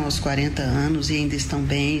aposentaram aos 40 anos e ainda estão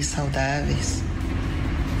bem e saudáveis.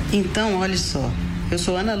 Então, olha só, eu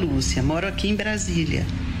sou Ana Lúcia, moro aqui em Brasília.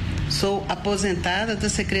 Sou aposentada da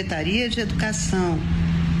Secretaria de Educação,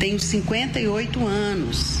 tenho 58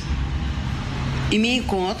 anos. E me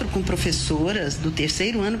encontro com professoras do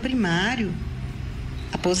 3º ano primário,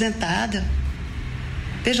 aposentada.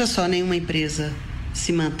 Veja só, nenhuma empresa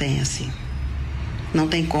se mantém assim. Não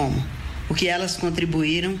tem como. O que elas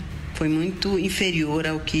contribuíram foi muito inferior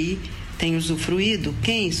ao que tem usufruído.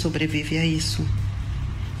 Quem sobrevive a isso?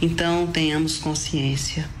 Então, tenhamos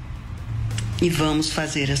consciência e vamos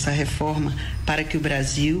fazer essa reforma para que o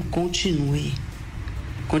Brasil continue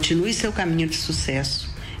seu caminho de sucesso.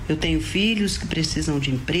 Eu tenho filhos que precisam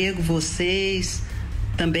de emprego, vocês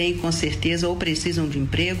também, com certeza, ou precisam de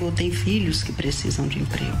emprego ou têm filhos que precisam de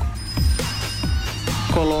emprego.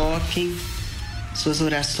 Coloquem suas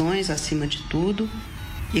orações acima de tudo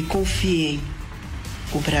e confiem.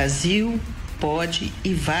 O Brasil pode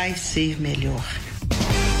e vai ser melhor.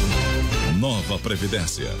 Nova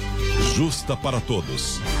Previdência. Justa para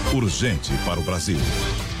todos. Urgente para o Brasil.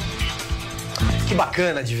 Que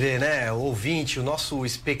bacana de ver, né? O ouvinte, o nosso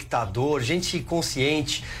espectador, gente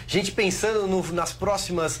consciente, gente pensando nas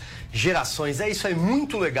próximas gerações. É isso aí,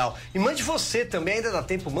 muito legal. E mande você também, ainda dá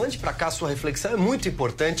tempo, mande pra cá a sua reflexão, é muito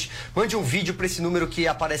importante. Mande um vídeo pra esse número que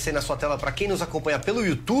aparece aí na sua tela pra quem nos acompanha pelo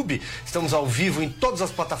YouTube. Estamos ao vivo em todas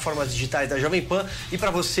as plataformas digitais da Jovem Pan. E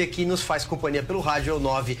pra você que nos faz companhia pelo rádio é o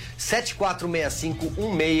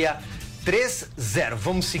 974651630.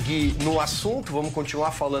 Vamos seguir no assunto, vamos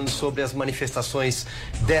continuar falando sobre as manifestações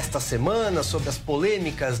desta semana, sobre as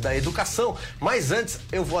polêmicas da educação, mas antes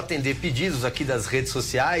eu vou atender pedidos aqui das redes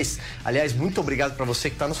sociais. Aliás, muito obrigado para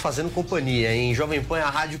você que está nos fazendo companhia, hein? Jovem Pan é a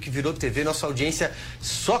rádio que virou TV, nossa audiência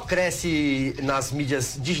só cresce nas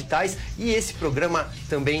mídias digitais e esse programa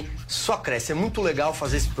também só cresce. É muito legal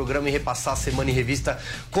fazer esse programa e repassar a semana em revista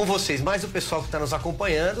com vocês, mas o pessoal que está nos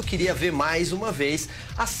acompanhando queria ver mais uma vez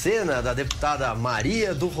a cena da deputada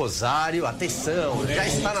Maria do Rosário. Atenção, já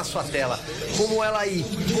está na sua tela como ela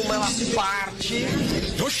parte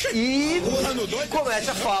e comete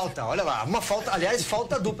a falta. Olha lá, uma falta, aliás,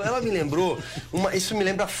 falta dupla. Ela me lembrou, isso me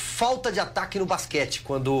lembra falta de ataque no basquete,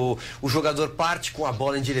 quando o jogador parte com a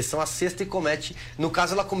bola em direção à cesta e comete, no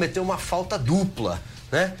caso ela cometeu uma falta dupla,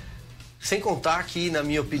 né? Sem contar que, na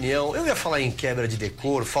minha opinião, eu ia falar em quebra de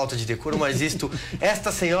decoro, falta de decoro, mas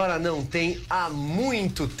esta senhora não tem há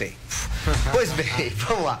muito tempo. Pois bem,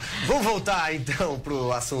 vamos lá. Vamos voltar então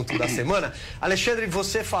pro assunto da semana. Alexandre,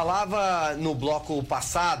 você falava no bloco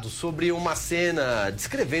passado sobre uma cena,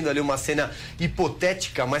 descrevendo ali uma cena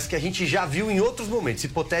hipotética, mas que a gente já viu em outros momentos.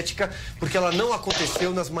 Hipotética porque ela não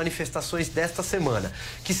aconteceu nas manifestações desta semana.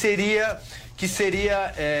 Que seria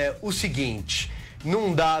o seguinte...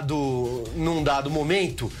 Num dado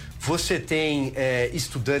momento, você tem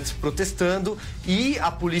estudantes protestando e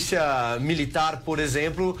a polícia militar, por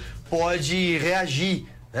exemplo, pode reagir.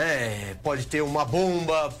 Pode ter uma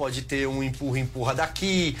bomba, pode ter um empurra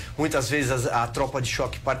daqui, muitas vezes a tropa de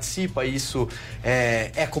choque participa, isso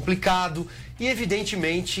é complicado e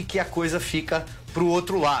evidentemente que a coisa fica pro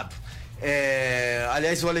outro lado.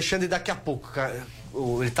 Aliás, o Alexandre daqui a pouco...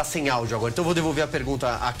 Ele está sem áudio agora, então eu vou devolver a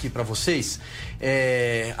pergunta aqui para vocês.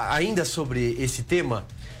 Ainda sobre esse tema,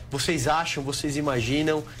 vocês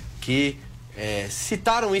imaginam que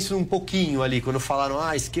citaram isso um pouquinho ali, quando falaram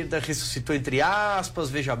a esquerda ressuscitou entre aspas,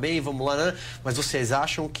 veja bem, vamos lá, né? Mas vocês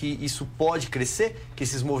acham que isso pode crescer? Que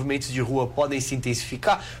esses movimentos de rua podem se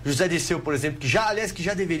intensificar? José Dirceu, por exemplo, que já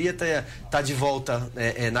deveria estar de volta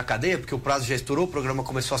na cadeia, porque o prazo já estourou, o programa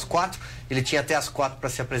começou às 4, ele tinha até às 4 para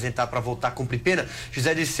se apresentar, para voltar a cumprir pena.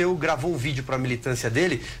 José Dirceu gravou um vídeo para a militância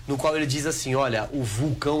dele, no qual ele diz assim, olha, o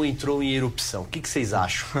vulcão entrou em erupção. O que vocês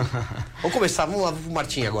acham? Vamos começar, vamos lá pro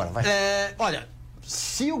Martim agora, vai. Olha,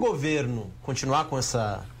 se o governo continuar com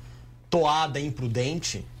essa toada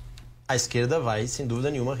imprudente, a esquerda vai, sem dúvida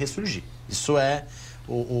nenhuma, ressurgir. Isso é...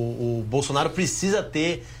 O Bolsonaro precisa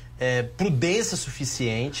ter prudência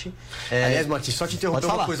suficiente. Aliás, Martins, só te interromper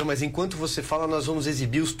uma coisa, mas enquanto você fala, nós vamos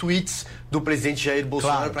exibir os tweets do presidente Jair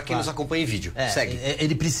Bolsonaro para quem nos acompanha em vídeo. Segue.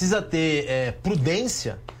 Ele precisa ter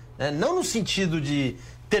prudência, né? Não no sentido de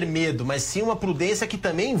ter medo, mas sim uma prudência que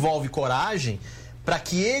também envolve coragem, para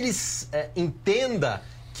que eles entenda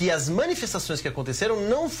que as manifestações que aconteceram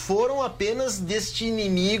não foram apenas deste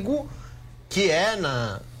inimigo que é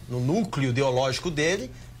no núcleo ideológico dele,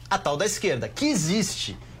 a tal da esquerda, que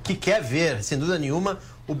existe, que quer ver, sem dúvida nenhuma,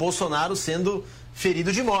 o Bolsonaro sendo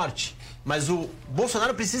ferido de morte. Mas o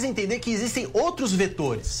Bolsonaro precisa entender que existem outros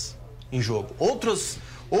vetores em jogo,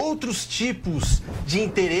 outros tipos de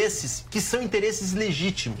interesses que são interesses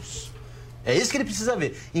legítimos. É isso que ele precisa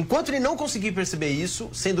ver. Enquanto ele não conseguir perceber isso,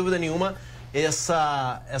 sem dúvida nenhuma,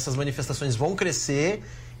 essas manifestações vão crescer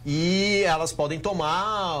e elas podem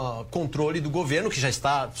tomar controle do governo, que já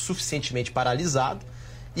está suficientemente paralisado,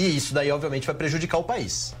 e isso daí, obviamente, vai prejudicar o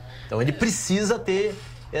país. Então ele precisa ter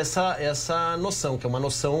essa noção, que é uma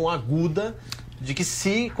noção aguda de que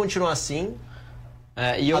se continuar assim...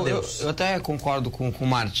 eu até concordo com o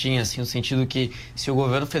Martim, assim, no sentido que se o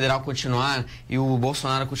governo federal continuar e o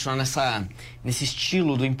Bolsonaro continuar nesse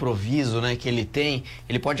estilo do improviso, né, que ele tem,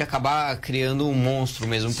 ele pode acabar criando um monstro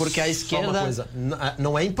mesmo, porque a esquerda... Só uma coisa,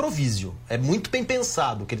 não é improviso, é muito bem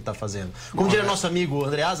pensado o que ele está fazendo. Como diria nosso amigo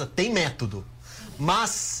Andreasa, tem método.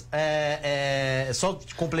 Mas, só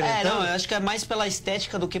complementando... eu acho que é mais pela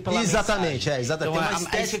estética do que pela exatamente, mensagem. Exatamente. Então, tem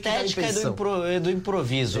uma estética é do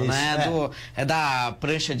improviso, isso, né? É da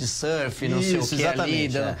prancha de surf, não sei o que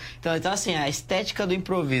ali. Então, assim, a estética do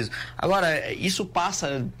improviso. Agora, isso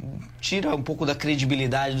tira um pouco da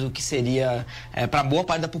credibilidade do que seria para boa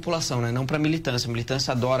parte da população, né? Não para militância. A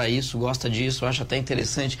militância adora isso, gosta disso, acha até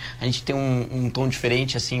interessante. A gente tem um tom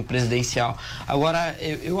diferente, assim, presidencial. Agora,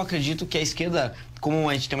 eu acredito que a esquerda... Como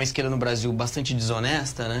a gente tem uma esquerda no Brasil bastante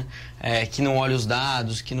desonesta, né? Que não olha os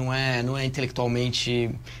dados, que não é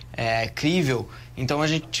intelectualmente crível, então a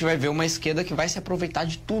gente vai ver uma esquerda que vai se aproveitar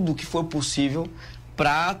de tudo que for possível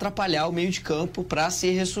para atrapalhar o meio de campo, para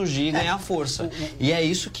se ressurgir e ganhar força. E é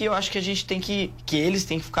isso que eu acho que a gente que eles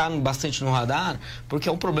têm que ficar bastante no radar, porque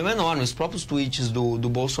é um problema enorme. Os próprios tweets do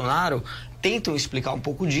Bolsonaro tentam explicar um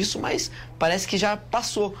pouco disso, mas parece que já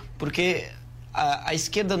passou, porque... A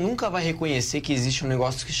esquerda nunca vai reconhecer que existe um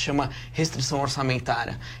negócio que se chama restrição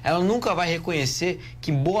orçamentária. Ela nunca vai reconhecer que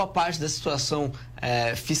boa parte da situação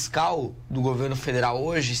fiscal do governo federal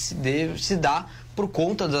hoje se dá por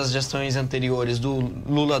conta das gestões anteriores do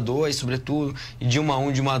Lula 2, sobretudo, e Dilma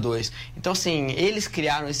 1, Dilma 2. Então, assim, eles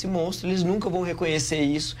criaram esse monstro, eles nunca vão reconhecer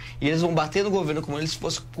isso, e eles vão bater no governo como se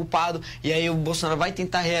fosse culpado, e aí o Bolsonaro vai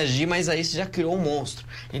tentar reagir, mas aí você já criou um monstro.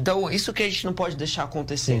 Então, isso que a gente não pode deixar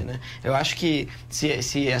acontecer, né? Eu acho que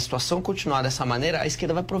se a situação continuar dessa maneira, a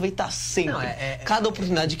esquerda vai aproveitar sempre cada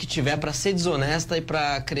oportunidade que tiver para ser desonesta e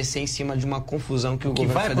para crescer em cima de uma confusão que o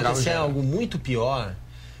governo federal vai acontecer gera. Algo muito pior,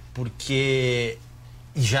 porque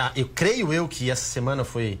eu creio que essa semana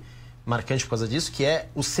foi marcante por causa disso, que é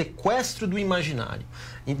o sequestro do imaginário.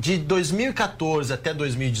 De 2014 até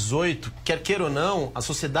 2018, quer queira ou não, a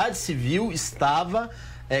sociedade civil estava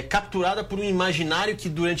capturada por um imaginário que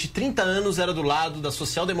durante 30 anos era do lado da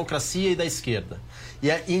social-democracia e da esquerda. E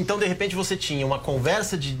então, de repente, você tinha uma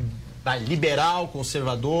conversa liberal,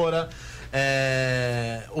 conservadora,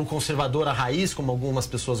 ou conservadora raiz, como algumas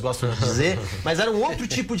pessoas gostam de dizer, mas era um outro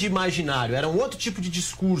tipo de imaginário, era um outro tipo de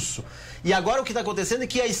discurso. E agora o que está acontecendo é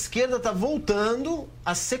que a esquerda está voltando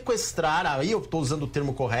a sequestrar, aí eu estou usando o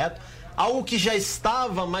termo correto, algo que já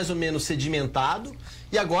estava mais ou menos sedimentado,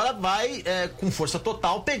 e agora vai, com força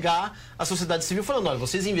total, pegar a sociedade civil falando, olha,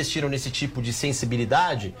 vocês investiram nesse tipo de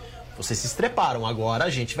sensibilidade, vocês se estreparam, agora a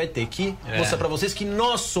gente vai ter que mostrar para vocês que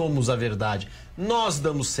nós somos a verdade, nós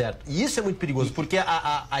damos certo. E isso é muito perigoso, porque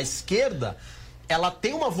a esquerda, ela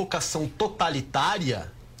tem uma vocação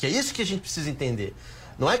totalitária, que é isso que a gente precisa entender.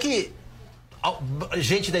 Não é que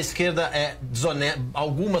gente da esquerda é desonesta,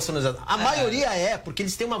 algumas são desonestas. A maioria porque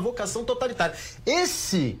eles têm uma vocação totalitária.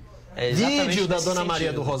 Esse vídeo da Dona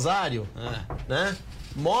Maria do Rosário, né,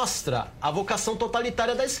 mostra a vocação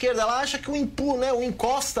totalitária da esquerda. Ela acha que o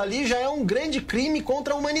encosta ali já é um grande crime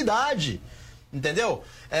contra a humanidade. Entendeu?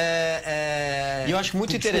 E eu acho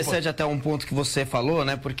muito interessante até um ponto que você falou,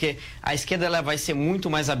 né? Porque a esquerda ela vai ser muito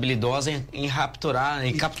mais habilidosa em capturar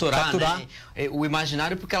né? O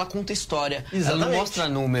imaginário, porque ela conta história. Exatamente. Ela não mostra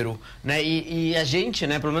número, né? E a gente,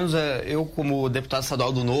 né? Pelo menos eu como deputado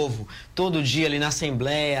estadual do Novo, todo dia ali na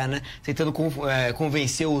Assembleia, né? Tentando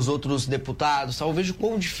convencer os outros deputados, eu vejo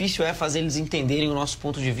quão difícil é fazer eles entenderem o nosso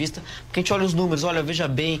ponto de vista, porque a gente olha os números, olha, veja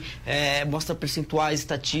bem, mostra percentuais,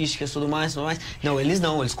 estatísticas, tudo mais.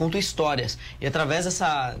 Não, eles contam histórias. E através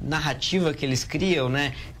dessa narrativa que eles criam,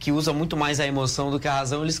 né, que usa muito mais a emoção do que a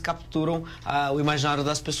razão, eles capturam o imaginário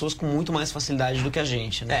das pessoas com muito mais facilidade do que a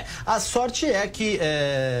gente, né? A sorte é que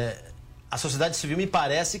a sociedade civil me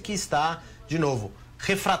parece que está, de novo,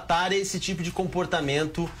 refratária a esse tipo de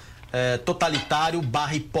comportamento totalitário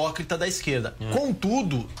 / hipócrita da esquerda.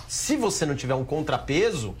 Contudo, se você não tiver um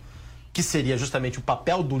contrapeso, que seria justamente o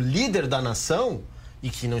papel do líder da nação, e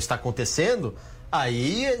que não está acontecendo,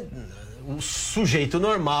 aí o sujeito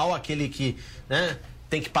normal, aquele que, né,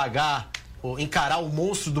 tem que pagar, encarar o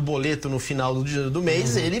monstro do boleto no final do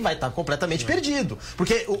mês, ele vai estar completamente perdido.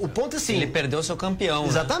 Porque o ponto é assim... Ele perdeu seu campeão.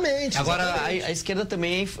 Exatamente. Né? Agora, a esquerda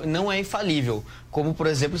também não é infalível. Como, por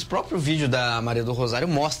exemplo, esse próprio vídeo da Maria do Rosário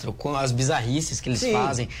mostra com as bizarrices que eles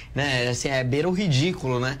fazem, né? Assim, beira o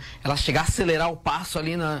ridículo, né? Ela chegar a acelerar o passo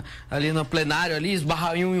ali no plenário, ali,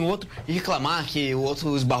 esbarrar em um e outro e reclamar que o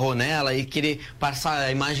outro esbarrou nela e querer passar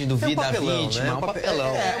a imagem do vida da vítima. Né? É um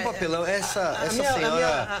papelão. É um papelão.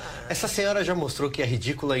 Essa senhora já mostrou que é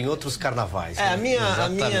ridícula em outros carnavais. Né?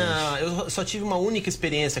 Exatamente. Eu só tive uma única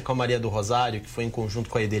experiência com a Maria do Rosário, que foi em conjunto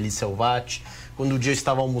com a Edeli Selvati, quando um dia eu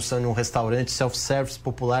estava almoçando em um restaurante self-service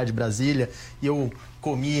popular de Brasília, e eu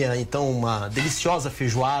comia, então, uma deliciosa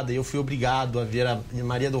feijoada, e eu fui obrigado a ver a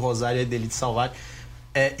Maria do Rosário e a Edeli Selvati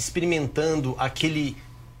experimentando aquele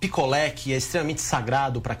picolé que é extremamente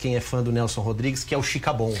sagrado para quem é fã do Nelson Rodrigues, que é o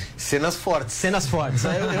chicabon. Cenas fortes. Cenas fortes.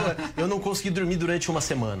 Eu não consegui dormir durante uma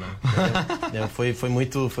semana. Foi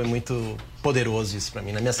muito poderoso isso para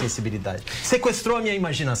mim, na minha sensibilidade. Sequestrou a minha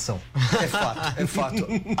imaginação. É fato.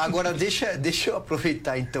 Agora, deixa eu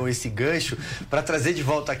aproveitar então esse gancho para trazer de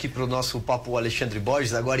volta aqui para o nosso papo o Alexandre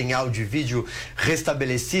Borges, agora em áudio e vídeo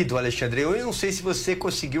restabelecido. Alexandre, eu não sei se você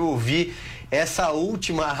conseguiu ouvir essa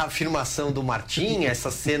última afirmação do Martim,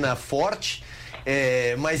 essa cena forte,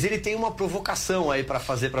 mas ele tem uma provocação aí para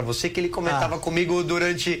fazer para você, que ele comentava comigo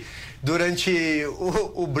durante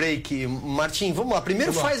o break. Martim, vamos lá.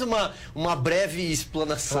 Primeiro faz uma breve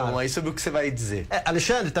explanação aí sobre o que você vai dizer.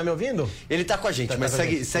 Alexandre, tá me ouvindo? Ele tá com a gente, mas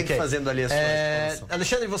segue fazendo ali a sua explanação.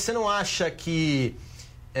 Alexandre, você não acha que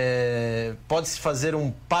pode-se fazer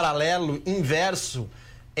um paralelo inverso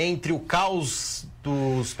entre o caos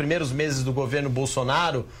dos primeiros meses do governo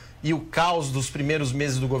Bolsonaro e o caos dos primeiros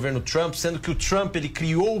meses do governo Trump, sendo que o Trump ele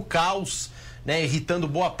criou o caos, né, irritando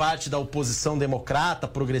boa parte da oposição democrata,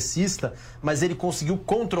 progressista, mas ele conseguiu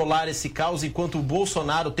controlar esse caos, enquanto o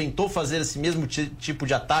Bolsonaro tentou fazer esse mesmo tipo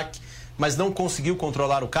de ataque, mas não conseguiu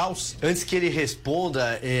controlar o caos? Antes que ele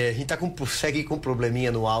responda, a gente segue com um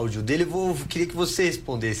probleminha no áudio dele, queria que você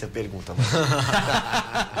respondesse a pergunta.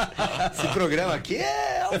 Esse programa aqui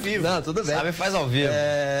é ao vivo. Não, tudo bem. Sabe, faz ao vivo.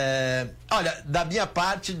 Olha, da minha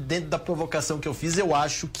parte, dentro da provocação que eu fiz, eu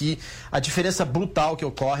acho que a diferença brutal que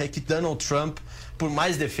ocorre é que Donald Trump, por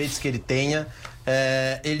mais defeitos que ele tenha,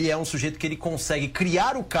 ele é um sujeito que ele consegue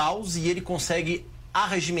criar o caos e ele consegue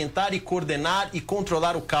arregimentar e coordenar e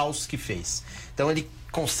controlar o caos que fez. Então ele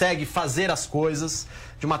consegue fazer as coisas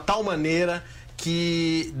de uma tal maneira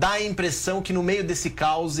que dá a impressão que no meio desse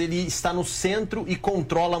caos ele está no centro e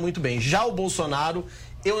controla muito bem. Já o Bolsonaro,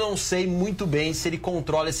 eu não sei muito bem se ele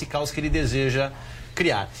controla esse caos que ele deseja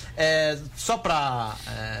criar. Só para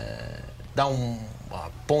dar uma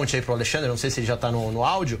ponte aí pro Alexandre, não sei se ele já tá no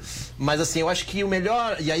áudio, mas assim, eu acho que o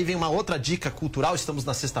melhor, e aí vem uma outra dica cultural, estamos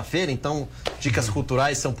na sexta-feira, então dicas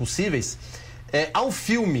culturais são possíveis. Há um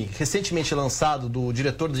filme recentemente lançado do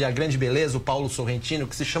diretor de A Grande Beleza, o Paulo Sorrentino,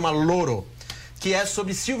 que se chama Loro, que é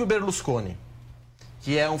sobre Silvio Berlusconi.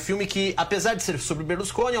 Que é um filme que, apesar de ser sobre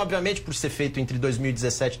Berlusconi, obviamente por ser feito entre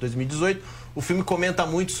 2017 e 2018, o filme comenta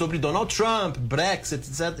muito sobre Donald Trump, Brexit,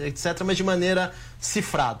 etc., mas de maneira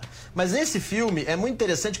cifrada. Mas nesse filme é muito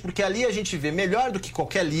interessante porque ali a gente vê, melhor do que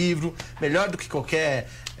qualquer livro, melhor do que qualquer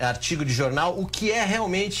artigo de jornal, o que é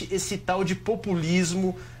realmente esse tal de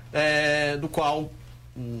populismo do qual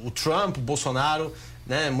o Trump, o Bolsonaro...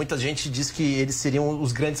 Né? Muita gente diz que eles seriam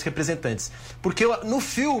os grandes representantes. Porque no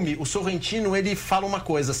filme, o Sorrentino, ele fala uma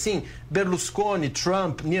coisa assim, Berlusconi,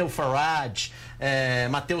 Trump, Nigel Farage,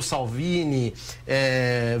 Matteo Salvini,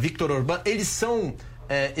 Viktor Orbán, eles são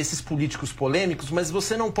esses políticos polêmicos, mas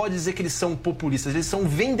você não pode dizer que eles são populistas, eles são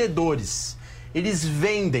vendedores. Eles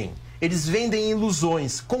vendem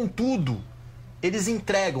ilusões, contudo, eles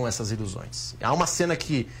entregam essas ilusões. Há uma cena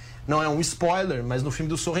que não é um spoiler, mas no filme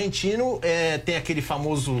do Sorrentino tem aquele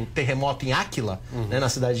famoso terremoto em Áquila, né, na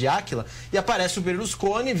cidade de Áquila, e aparece o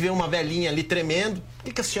Berlusconi, vê uma velhinha ali tremendo.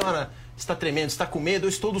 Por que a senhora está tremendo? Está com medo? Eu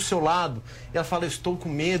estou do seu lado. E ela fala, eu estou com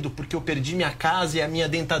medo porque eu perdi minha casa e a minha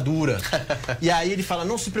dentadura. E aí ele fala,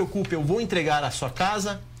 não se preocupe, eu vou entregar a sua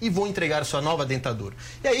casa e vou entregar a sua nova dentadura.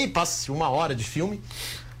 E aí passa-se 1 hora de filme,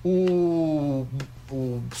 o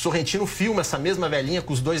Sorrentino filma essa mesma velhinha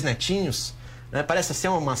com os 2 netinhos, né? Parece ser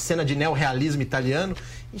uma cena de neorrealismo italiano,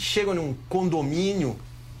 e chegam num condomínio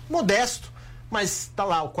modesto, mas tá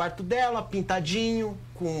lá o quarto dela, pintadinho,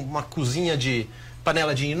 com uma cozinha de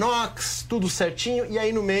panela de inox, tudo certinho, e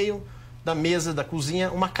aí no meio da mesa da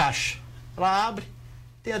cozinha uma caixa. Ela abre,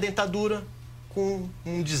 tem a dentadura com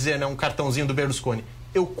um cartãozinho do Berlusconi.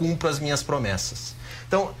 Eu cumpro as minhas promessas.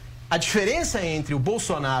 Então, a diferença entre o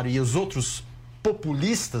Bolsonaro e os outros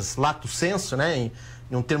populistas, lato sensu, né,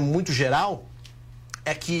 em um termo muito geral,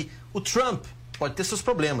 é que o Trump pode ter seus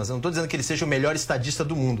problemas. Eu não estou dizendo que ele seja o melhor estadista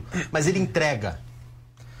do mundo, mas ele entrega.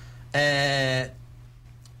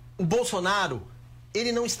 O Bolsonaro,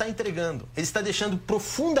 ele não está entregando. Ele está deixando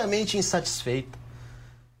profundamente insatisfeita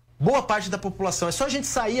boa parte da população. É só a gente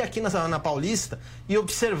sair aqui na Paulista e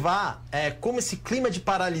observar como esse clima de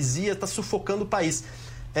paralisia está sufocando o país.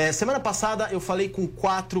 Semana passada eu falei com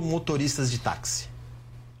 4 motoristas de táxi.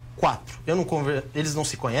 4. Eles não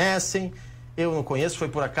se conhecem, eu não conheço, foi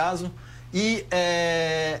por acaso. E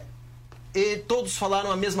todos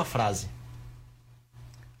falaram a mesma frase.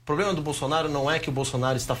 O problema do Bolsonaro não é que o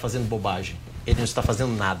Bolsonaro está fazendo bobagem. Ele não está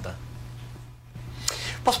fazendo nada.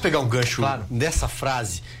 Posso pegar um gancho dessa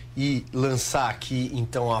frase e lançar aqui,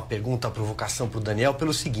 então, a pergunta, a provocação para o Daniel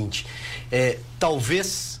pelo seguinte.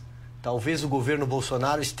 Talvez o governo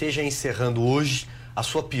Bolsonaro esteja encerrando hoje a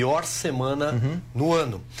sua pior semana no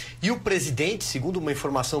ano. E o presidente, segundo uma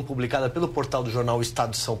informação publicada pelo portal do jornal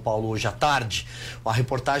Estado de São Paulo hoje à tarde, a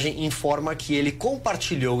reportagem informa que ele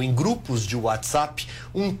compartilhou em grupos de WhatsApp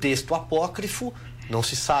um texto apócrifo. Não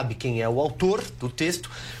se sabe quem é o autor do texto,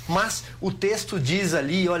 mas o texto diz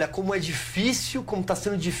ali, olha, como está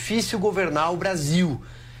sendo difícil governar o Brasil.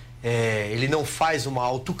 Ele não faz uma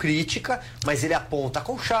autocrítica, mas ele aponta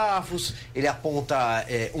conchavos, ele aponta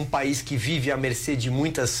um país que vive à mercê de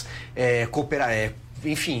muitas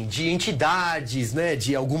de entidades, né,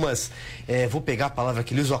 de algumas, vou pegar a palavra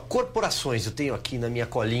que ele usa, corporações, eu tenho aqui na minha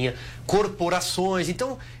colinha, corporações.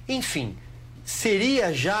 Então, enfim,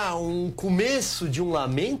 seria já um começo de um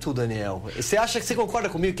lamento, Daniel? Você concorda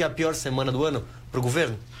comigo que é a pior semana do ano para o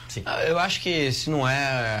governo? Sim. Eu acho que se não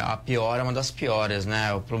é a pior, é uma das piores, né?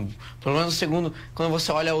 Pelo menos segundo, quando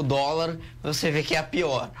você olha o dólar, você vê que é a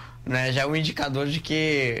pior, né? Já é um indicador de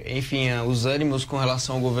que, enfim, os ânimos com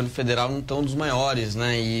relação ao governo federal não estão dos maiores,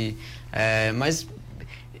 né? Mas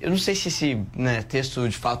eu não sei se esse texto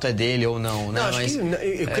de fato é dele ou não, né?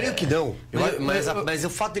 Eu creio que não. Mas o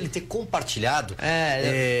fato dele ter compartilhado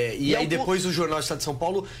aí depois o jornal Estado de São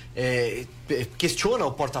Paulo questiona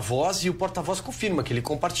o porta-voz e o porta-voz confirma que ele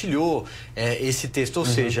compartilhou esse texto, ou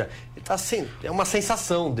seja, é uma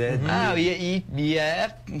sensação, né? E é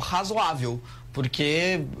razoável.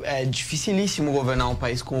 Porque é dificilíssimo governar um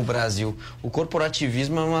país como o Brasil. O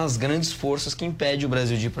corporativismo é uma das grandes forças que impede o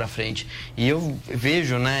Brasil de ir para frente. E eu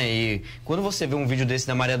vejo, né, e quando você vê um vídeo desse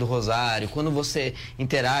da Maria do Rosário, quando você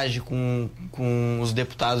interage com os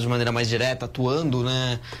deputados de maneira mais direta, atuando,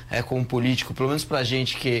 né, como político, pelo menos pra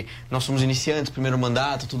gente que nós somos iniciantes, primeiro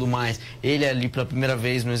mandato, tudo mais, ele ali pela primeira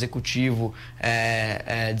vez no executivo,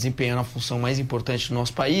 desempenhando a função mais importante do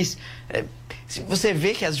nosso país, você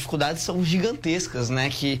vê que as dificuldades são gigantescas, né?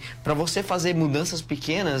 Que para você fazer mudanças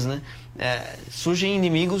pequenas, né? Surgem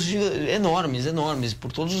inimigos enormes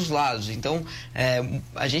por todos os lados. Então,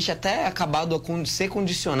 a gente até é acabado a ser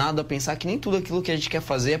condicionado a pensar que nem tudo aquilo que a gente quer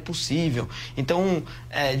fazer é possível. Então,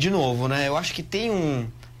 de novo, né? Eu acho que tem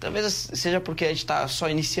talvez seja porque a gente está só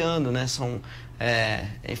iniciando, né?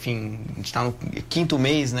 Enfim, a gente está no 5º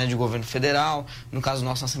mês, né, de governo federal, no caso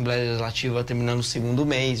nossa Assembleia Legislativa terminando o 2º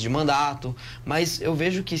mês de mandato, mas eu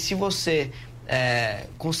vejo que se você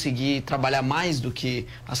conseguir trabalhar mais do que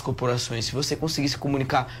as corporações, se você conseguir se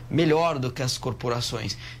comunicar melhor do que as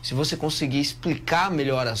corporações, se você conseguir explicar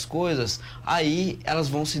melhor as coisas, aí elas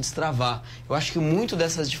vão se destravar. Eu acho que muito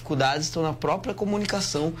dessas dificuldades estão na própria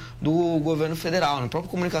comunicação do governo federal, na própria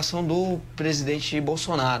comunicação do presidente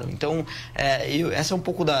Bolsonaro. Então, essa é um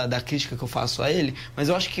pouco da crítica que eu faço a ele, mas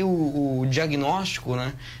eu acho que o diagnóstico,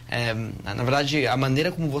 né, na verdade, a maneira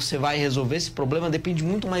como você vai resolver esse problema depende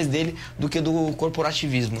muito mais dele do que do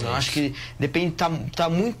corporativismo. Eu acho que depende,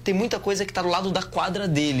 tem muita coisa que está do lado da quadra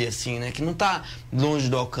dele, assim, né? Que não está longe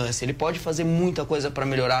do alcance. Ele pode fazer muita coisa para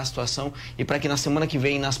melhorar a situação e para que na semana que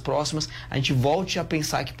vem e nas próximas a gente volte a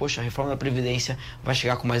pensar que, poxa, a reforma da Previdência vai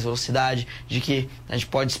chegar com mais velocidade, de que a gente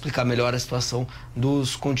pode explicar melhor a situação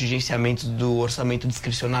dos contingenciamentos do orçamento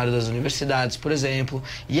discricionário das universidades, por exemplo.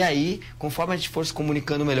 E aí, conforme a gente for se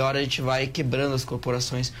comunicando melhor, a gente vai quebrando as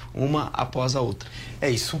corporações uma após a outra. É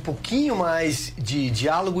isso, um pouquinho mais de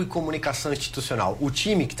diálogo e comunicação institucional. O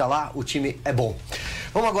time que está lá, o time é bom.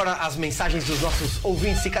 Vamos agora às mensagens dos nossos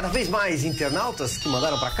ouvintes e cada vez mais internautas que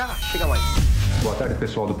mandaram para cá. Chega mais. Boa tarde,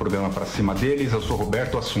 pessoal do programa Pra Cima deles. Eu sou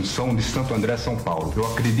Roberto Assunção, de Santo André, São Paulo. Eu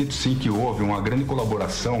acredito sim que houve uma grande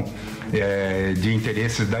colaboração de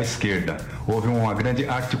interesses da esquerda. Houve uma grande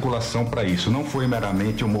articulação para isso. Não foi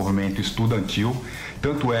meramente um movimento estudantil,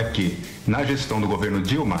 tanto é que na gestão do governo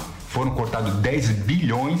Dilma foram cortados 10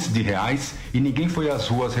 bilhões de reais e ninguém foi às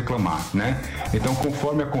ruas reclamar, né? Então,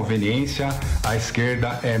 conforme a conveniência, a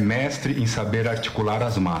esquerda é mestre em saber articular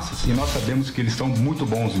as massas. E nós sabemos que eles são muito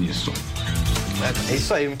bons nisso. É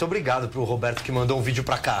isso aí, muito obrigado pro Roberto que mandou um vídeo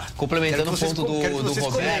pra cá. Complementando o ponto do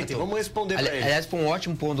Roberto. Vamos responder pra ele. Aliás, foi um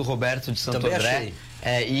ótimo ponto do Roberto de Santo André.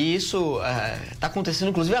 E isso está acontecendo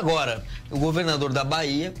inclusive agora. O governador da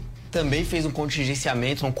Bahia também fez um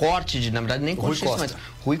contingenciamento, um corte na verdade nem contingenciamento.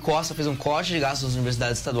 Rui Costa fez um corte de gastos das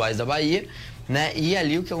universidades estaduais da Bahia, né? E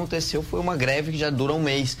ali o que aconteceu foi uma greve que já dura um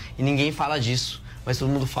mês e ninguém fala disso. Mas todo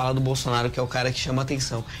mundo fala do Bolsonaro, que é o cara que chama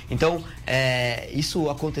atenção. Então,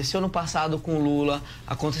 isso aconteceu no passado com o Lula,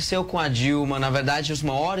 aconteceu com a Dilma. Na verdade, os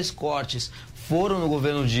maiores cortes foram no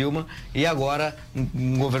governo Dilma e agora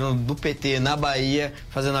no governo do PT na Bahia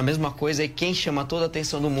fazendo a mesma coisa. E quem chama toda a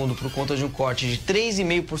atenção do mundo por conta de um corte de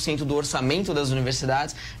 3,5% do orçamento das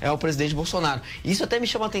universidades é o presidente Bolsonaro. Isso até me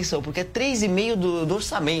chama atenção, porque é 3,5% do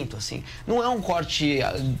orçamento, assim. Não é um corte,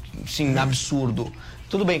 assim, absurdo.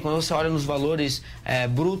 Tudo bem, quando você olha nos valores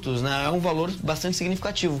brutos, né, é um valor bastante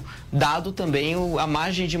significativo, dado também a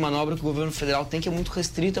margem de manobra que o governo federal tem, que é muito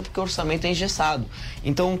restrita, porque o orçamento é engessado.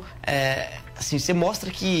 Então, assim, você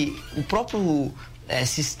mostra que o próprio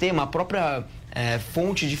sistema, a própria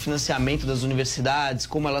fonte de financiamento das universidades,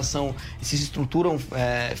 como elas se estruturam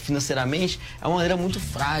financeiramente, é uma maneira muito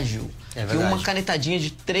frágil. Que uma canetadinha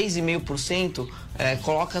de 3,5%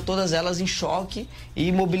 coloca todas elas em choque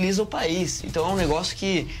e mobiliza o país. Então é um negócio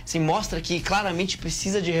que assim, mostra que claramente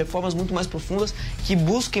precisa de reformas muito mais profundas que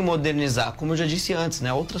busquem modernizar, como eu já disse antes,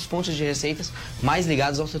 né? Outras fontes de receitas mais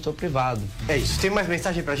ligadas ao setor privado. É isso. Tem mais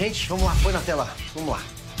mensagem pra gente? Vamos lá, põe na tela. Vamos lá.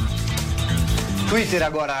 Twitter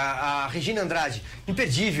agora, a Regina Andrade.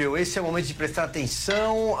 Imperdível, esse é o momento de prestar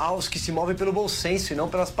atenção aos que se movem pelo bom senso e não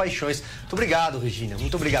pelas paixões. Muito obrigado, Regina.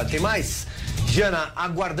 Muito obrigado. Tem mais? Jana,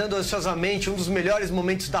 aguardando ansiosamente um dos melhores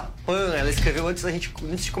momentos da PAN. Ela escreveu antes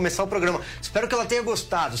de começar o programa. Espero que ela tenha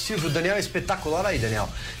gostado. Silvio, o Daniel é espetacular aí, Daniel.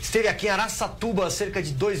 Esteve aqui em Araçatuba há cerca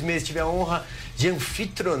de 2 meses. Tive a honra de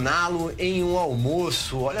anfitrioná-lo em um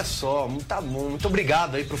almoço. Olha só, tá bom. Muito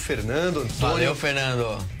obrigado aí pro Fernando, Antônio. Valeu,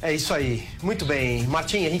 Fernando. É isso aí. Muito bem.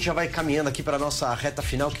 Martim, a gente já vai caminhando aqui para nossa reta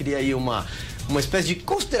final. Queria aí uma espécie de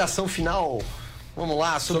consideração final. Vamos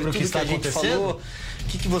lá, sobre tudo que a gente falou. O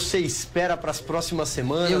que você espera para as próximas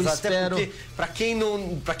semanas? Eu espero... porque,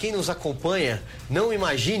 para quem nos acompanha, não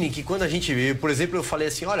imagine que quando a gente, por exemplo, eu falei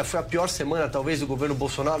assim, olha, foi a pior semana talvez do governo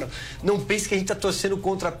Bolsonaro, não pense que a gente está torcendo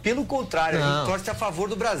contra, pelo contrário, a gente torce a favor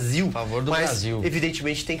do Brasil. A favor do Brasil.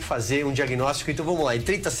 Evidentemente tem que fazer um diagnóstico, então vamos lá, em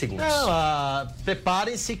 30 segundos.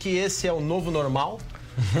 Preparem-se que esse é o novo normal.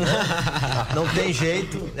 Não tem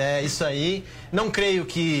jeito, é isso aí. Não creio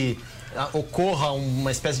que ocorra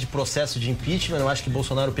uma espécie de processo de impeachment. Eu acho que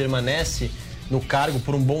Bolsonaro permanece no cargo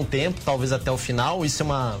por um bom tempo, talvez até o final. Isso é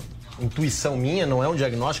uma intuição minha, não é um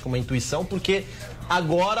diagnóstico, é uma intuição, porque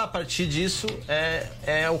agora, a partir disso,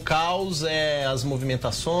 é o caos, as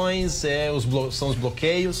movimentações, são os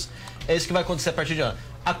bloqueios. É isso que vai acontecer a partir de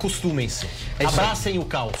agora. Acostumem-se, abracem o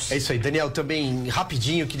caos. É isso aí, Daniel, também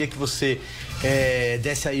rapidinho, queria que você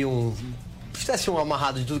desse aí fizesse um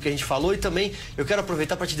amarrado de tudo que a gente falou. E também eu quero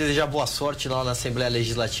aproveitar para te desejar boa sorte lá na Assembleia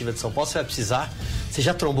Legislativa de São Paulo. Você vai precisar. Você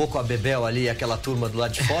já trombou com a Bebel ali, aquela turma do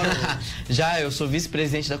lado de fora? Já, eu sou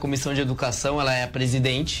vice-presidente da Comissão de Educação, ela é a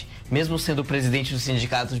presidente, mesmo sendo presidente do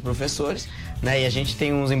Sindicato de Professores, né? E a gente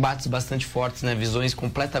tem uns embates bastante fortes, né? Visões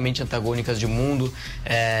completamente antagônicas de mundo,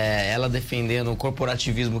 ela defendendo o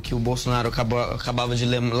corporativismo que o Bolsonaro acabava de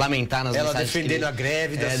lamentar nas mensagens. Ela defendendo a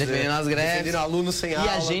greve, defendendo as greves, defendendo alunos sem aula.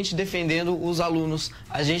 E a gente defendendo os alunos,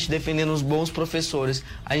 a gente defendendo os bons professores,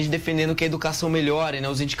 a gente defendendo que a educação melhore, né?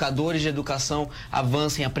 Os indicadores de educação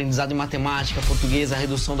avancem, aprendizado em matemática, português, a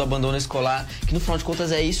redução do abandono escolar, que no final de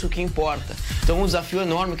contas é isso que importa. Então, um desafio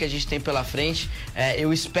enorme que a gente tem pela frente.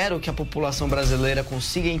 Eu espero que a população brasileira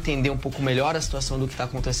consiga entender um pouco melhor a situação do que está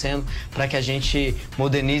acontecendo, para que a gente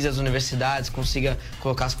modernize as universidades, consiga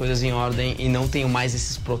colocar as coisas em ordem e não tenha mais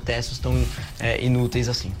esses protestos tão inúteis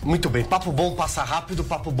assim. Muito bem, papo bom, passa rápido,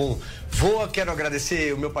 papo bom voa. Quero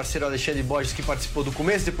agradecer o meu parceiro Alexandre Borges, que participou do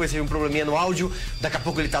começo, depois teve um probleminha no áudio, daqui a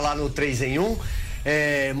pouco ele está lá no 3 em 1.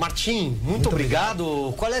 Martim, muito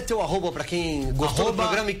obrigado. Qual é teu arroba para quem gostou do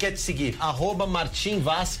programa e quer te seguir? Arroba Martim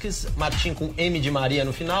Vasques, Martim com M de Maria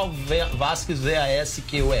no final, Vasques,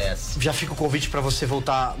 V-A-S-Q-U-E-S. Já fica o convite para você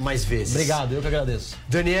voltar mais vezes. Obrigado, eu que agradeço.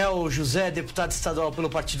 Daniel José, deputado estadual pelo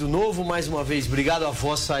Partido Novo, mais uma vez, obrigado a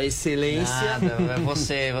vossa excelência. Nada,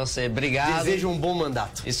 você, obrigado. Desejo um bom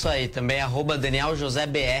mandato. Isso aí, também Daniel José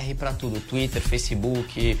BR pra tudo, Twitter,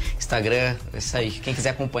 Facebook, Instagram, isso aí, quem quiser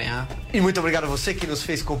acompanhar. E muito obrigado a você que nos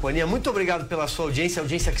fez companhia, muito obrigado pela sua audiência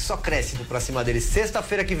que só cresce do Pra Cima deles.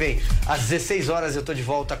 Sexta-feira que vem, às 16 horas, eu tô de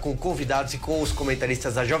volta com convidados e com os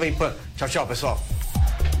comentaristas da Jovem Pan. Tchau, tchau, pessoal.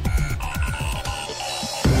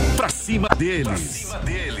 Pra cima deles.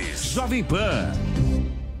 Jovem Pan.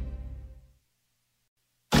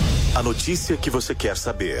 A notícia que você quer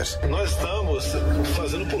saber. Nós estamos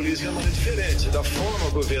fazendo política de maneira diferente. Da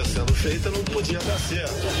forma que vinha sendo feita, não podia dar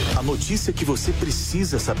certo. A notícia que você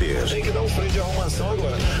precisa saber. Tem que dar um freio de arrumação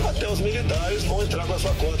agora. Até os militares vão entrar com a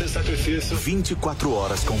sua conta em sacrifício. 24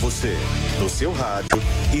 horas com você, no seu rádio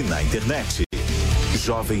e na internet.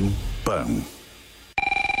 Jovem Pan.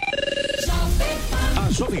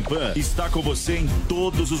 A Jovem Pan está com você em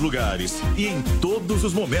todos os lugares e em todos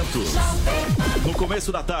os momentos. No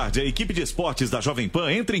começo da tarde, a equipe de esportes da Jovem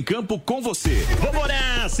Pan entra em campo com você. Vamos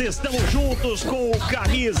nessa, estamos juntos com o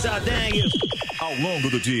Camisa 10. Ao longo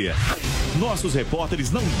do dia, nossos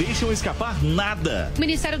repórteres não deixam escapar nada. O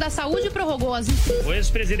Ministério da Saúde prorrogou as... O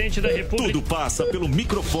ex-presidente da República... Tudo passa pelo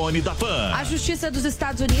microfone da Pan. A Justiça dos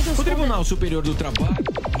Estados Unidos... O Tribunal Superior do Trabalho...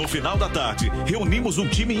 No final da tarde, reunimos um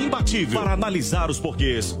time imbatível para analisar os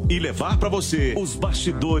porquês e levar para você os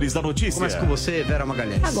bastidores da notícia. Começa com você, Vera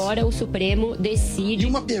Magalhães. Agora o Supremo decide... E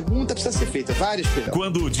uma pergunta precisa ser feita, várias perguntas.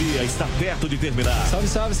 Quando o dia está perto de terminar... Salve,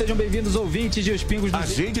 salve, sejam bem-vindos, ouvintes de Os Pingos nos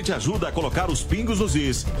Is. A gente te ajuda a colocar os pingos nos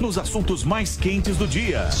is, nos assuntos mais quentes do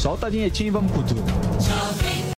dia. Solta a vinhetinha e vamos com tudo.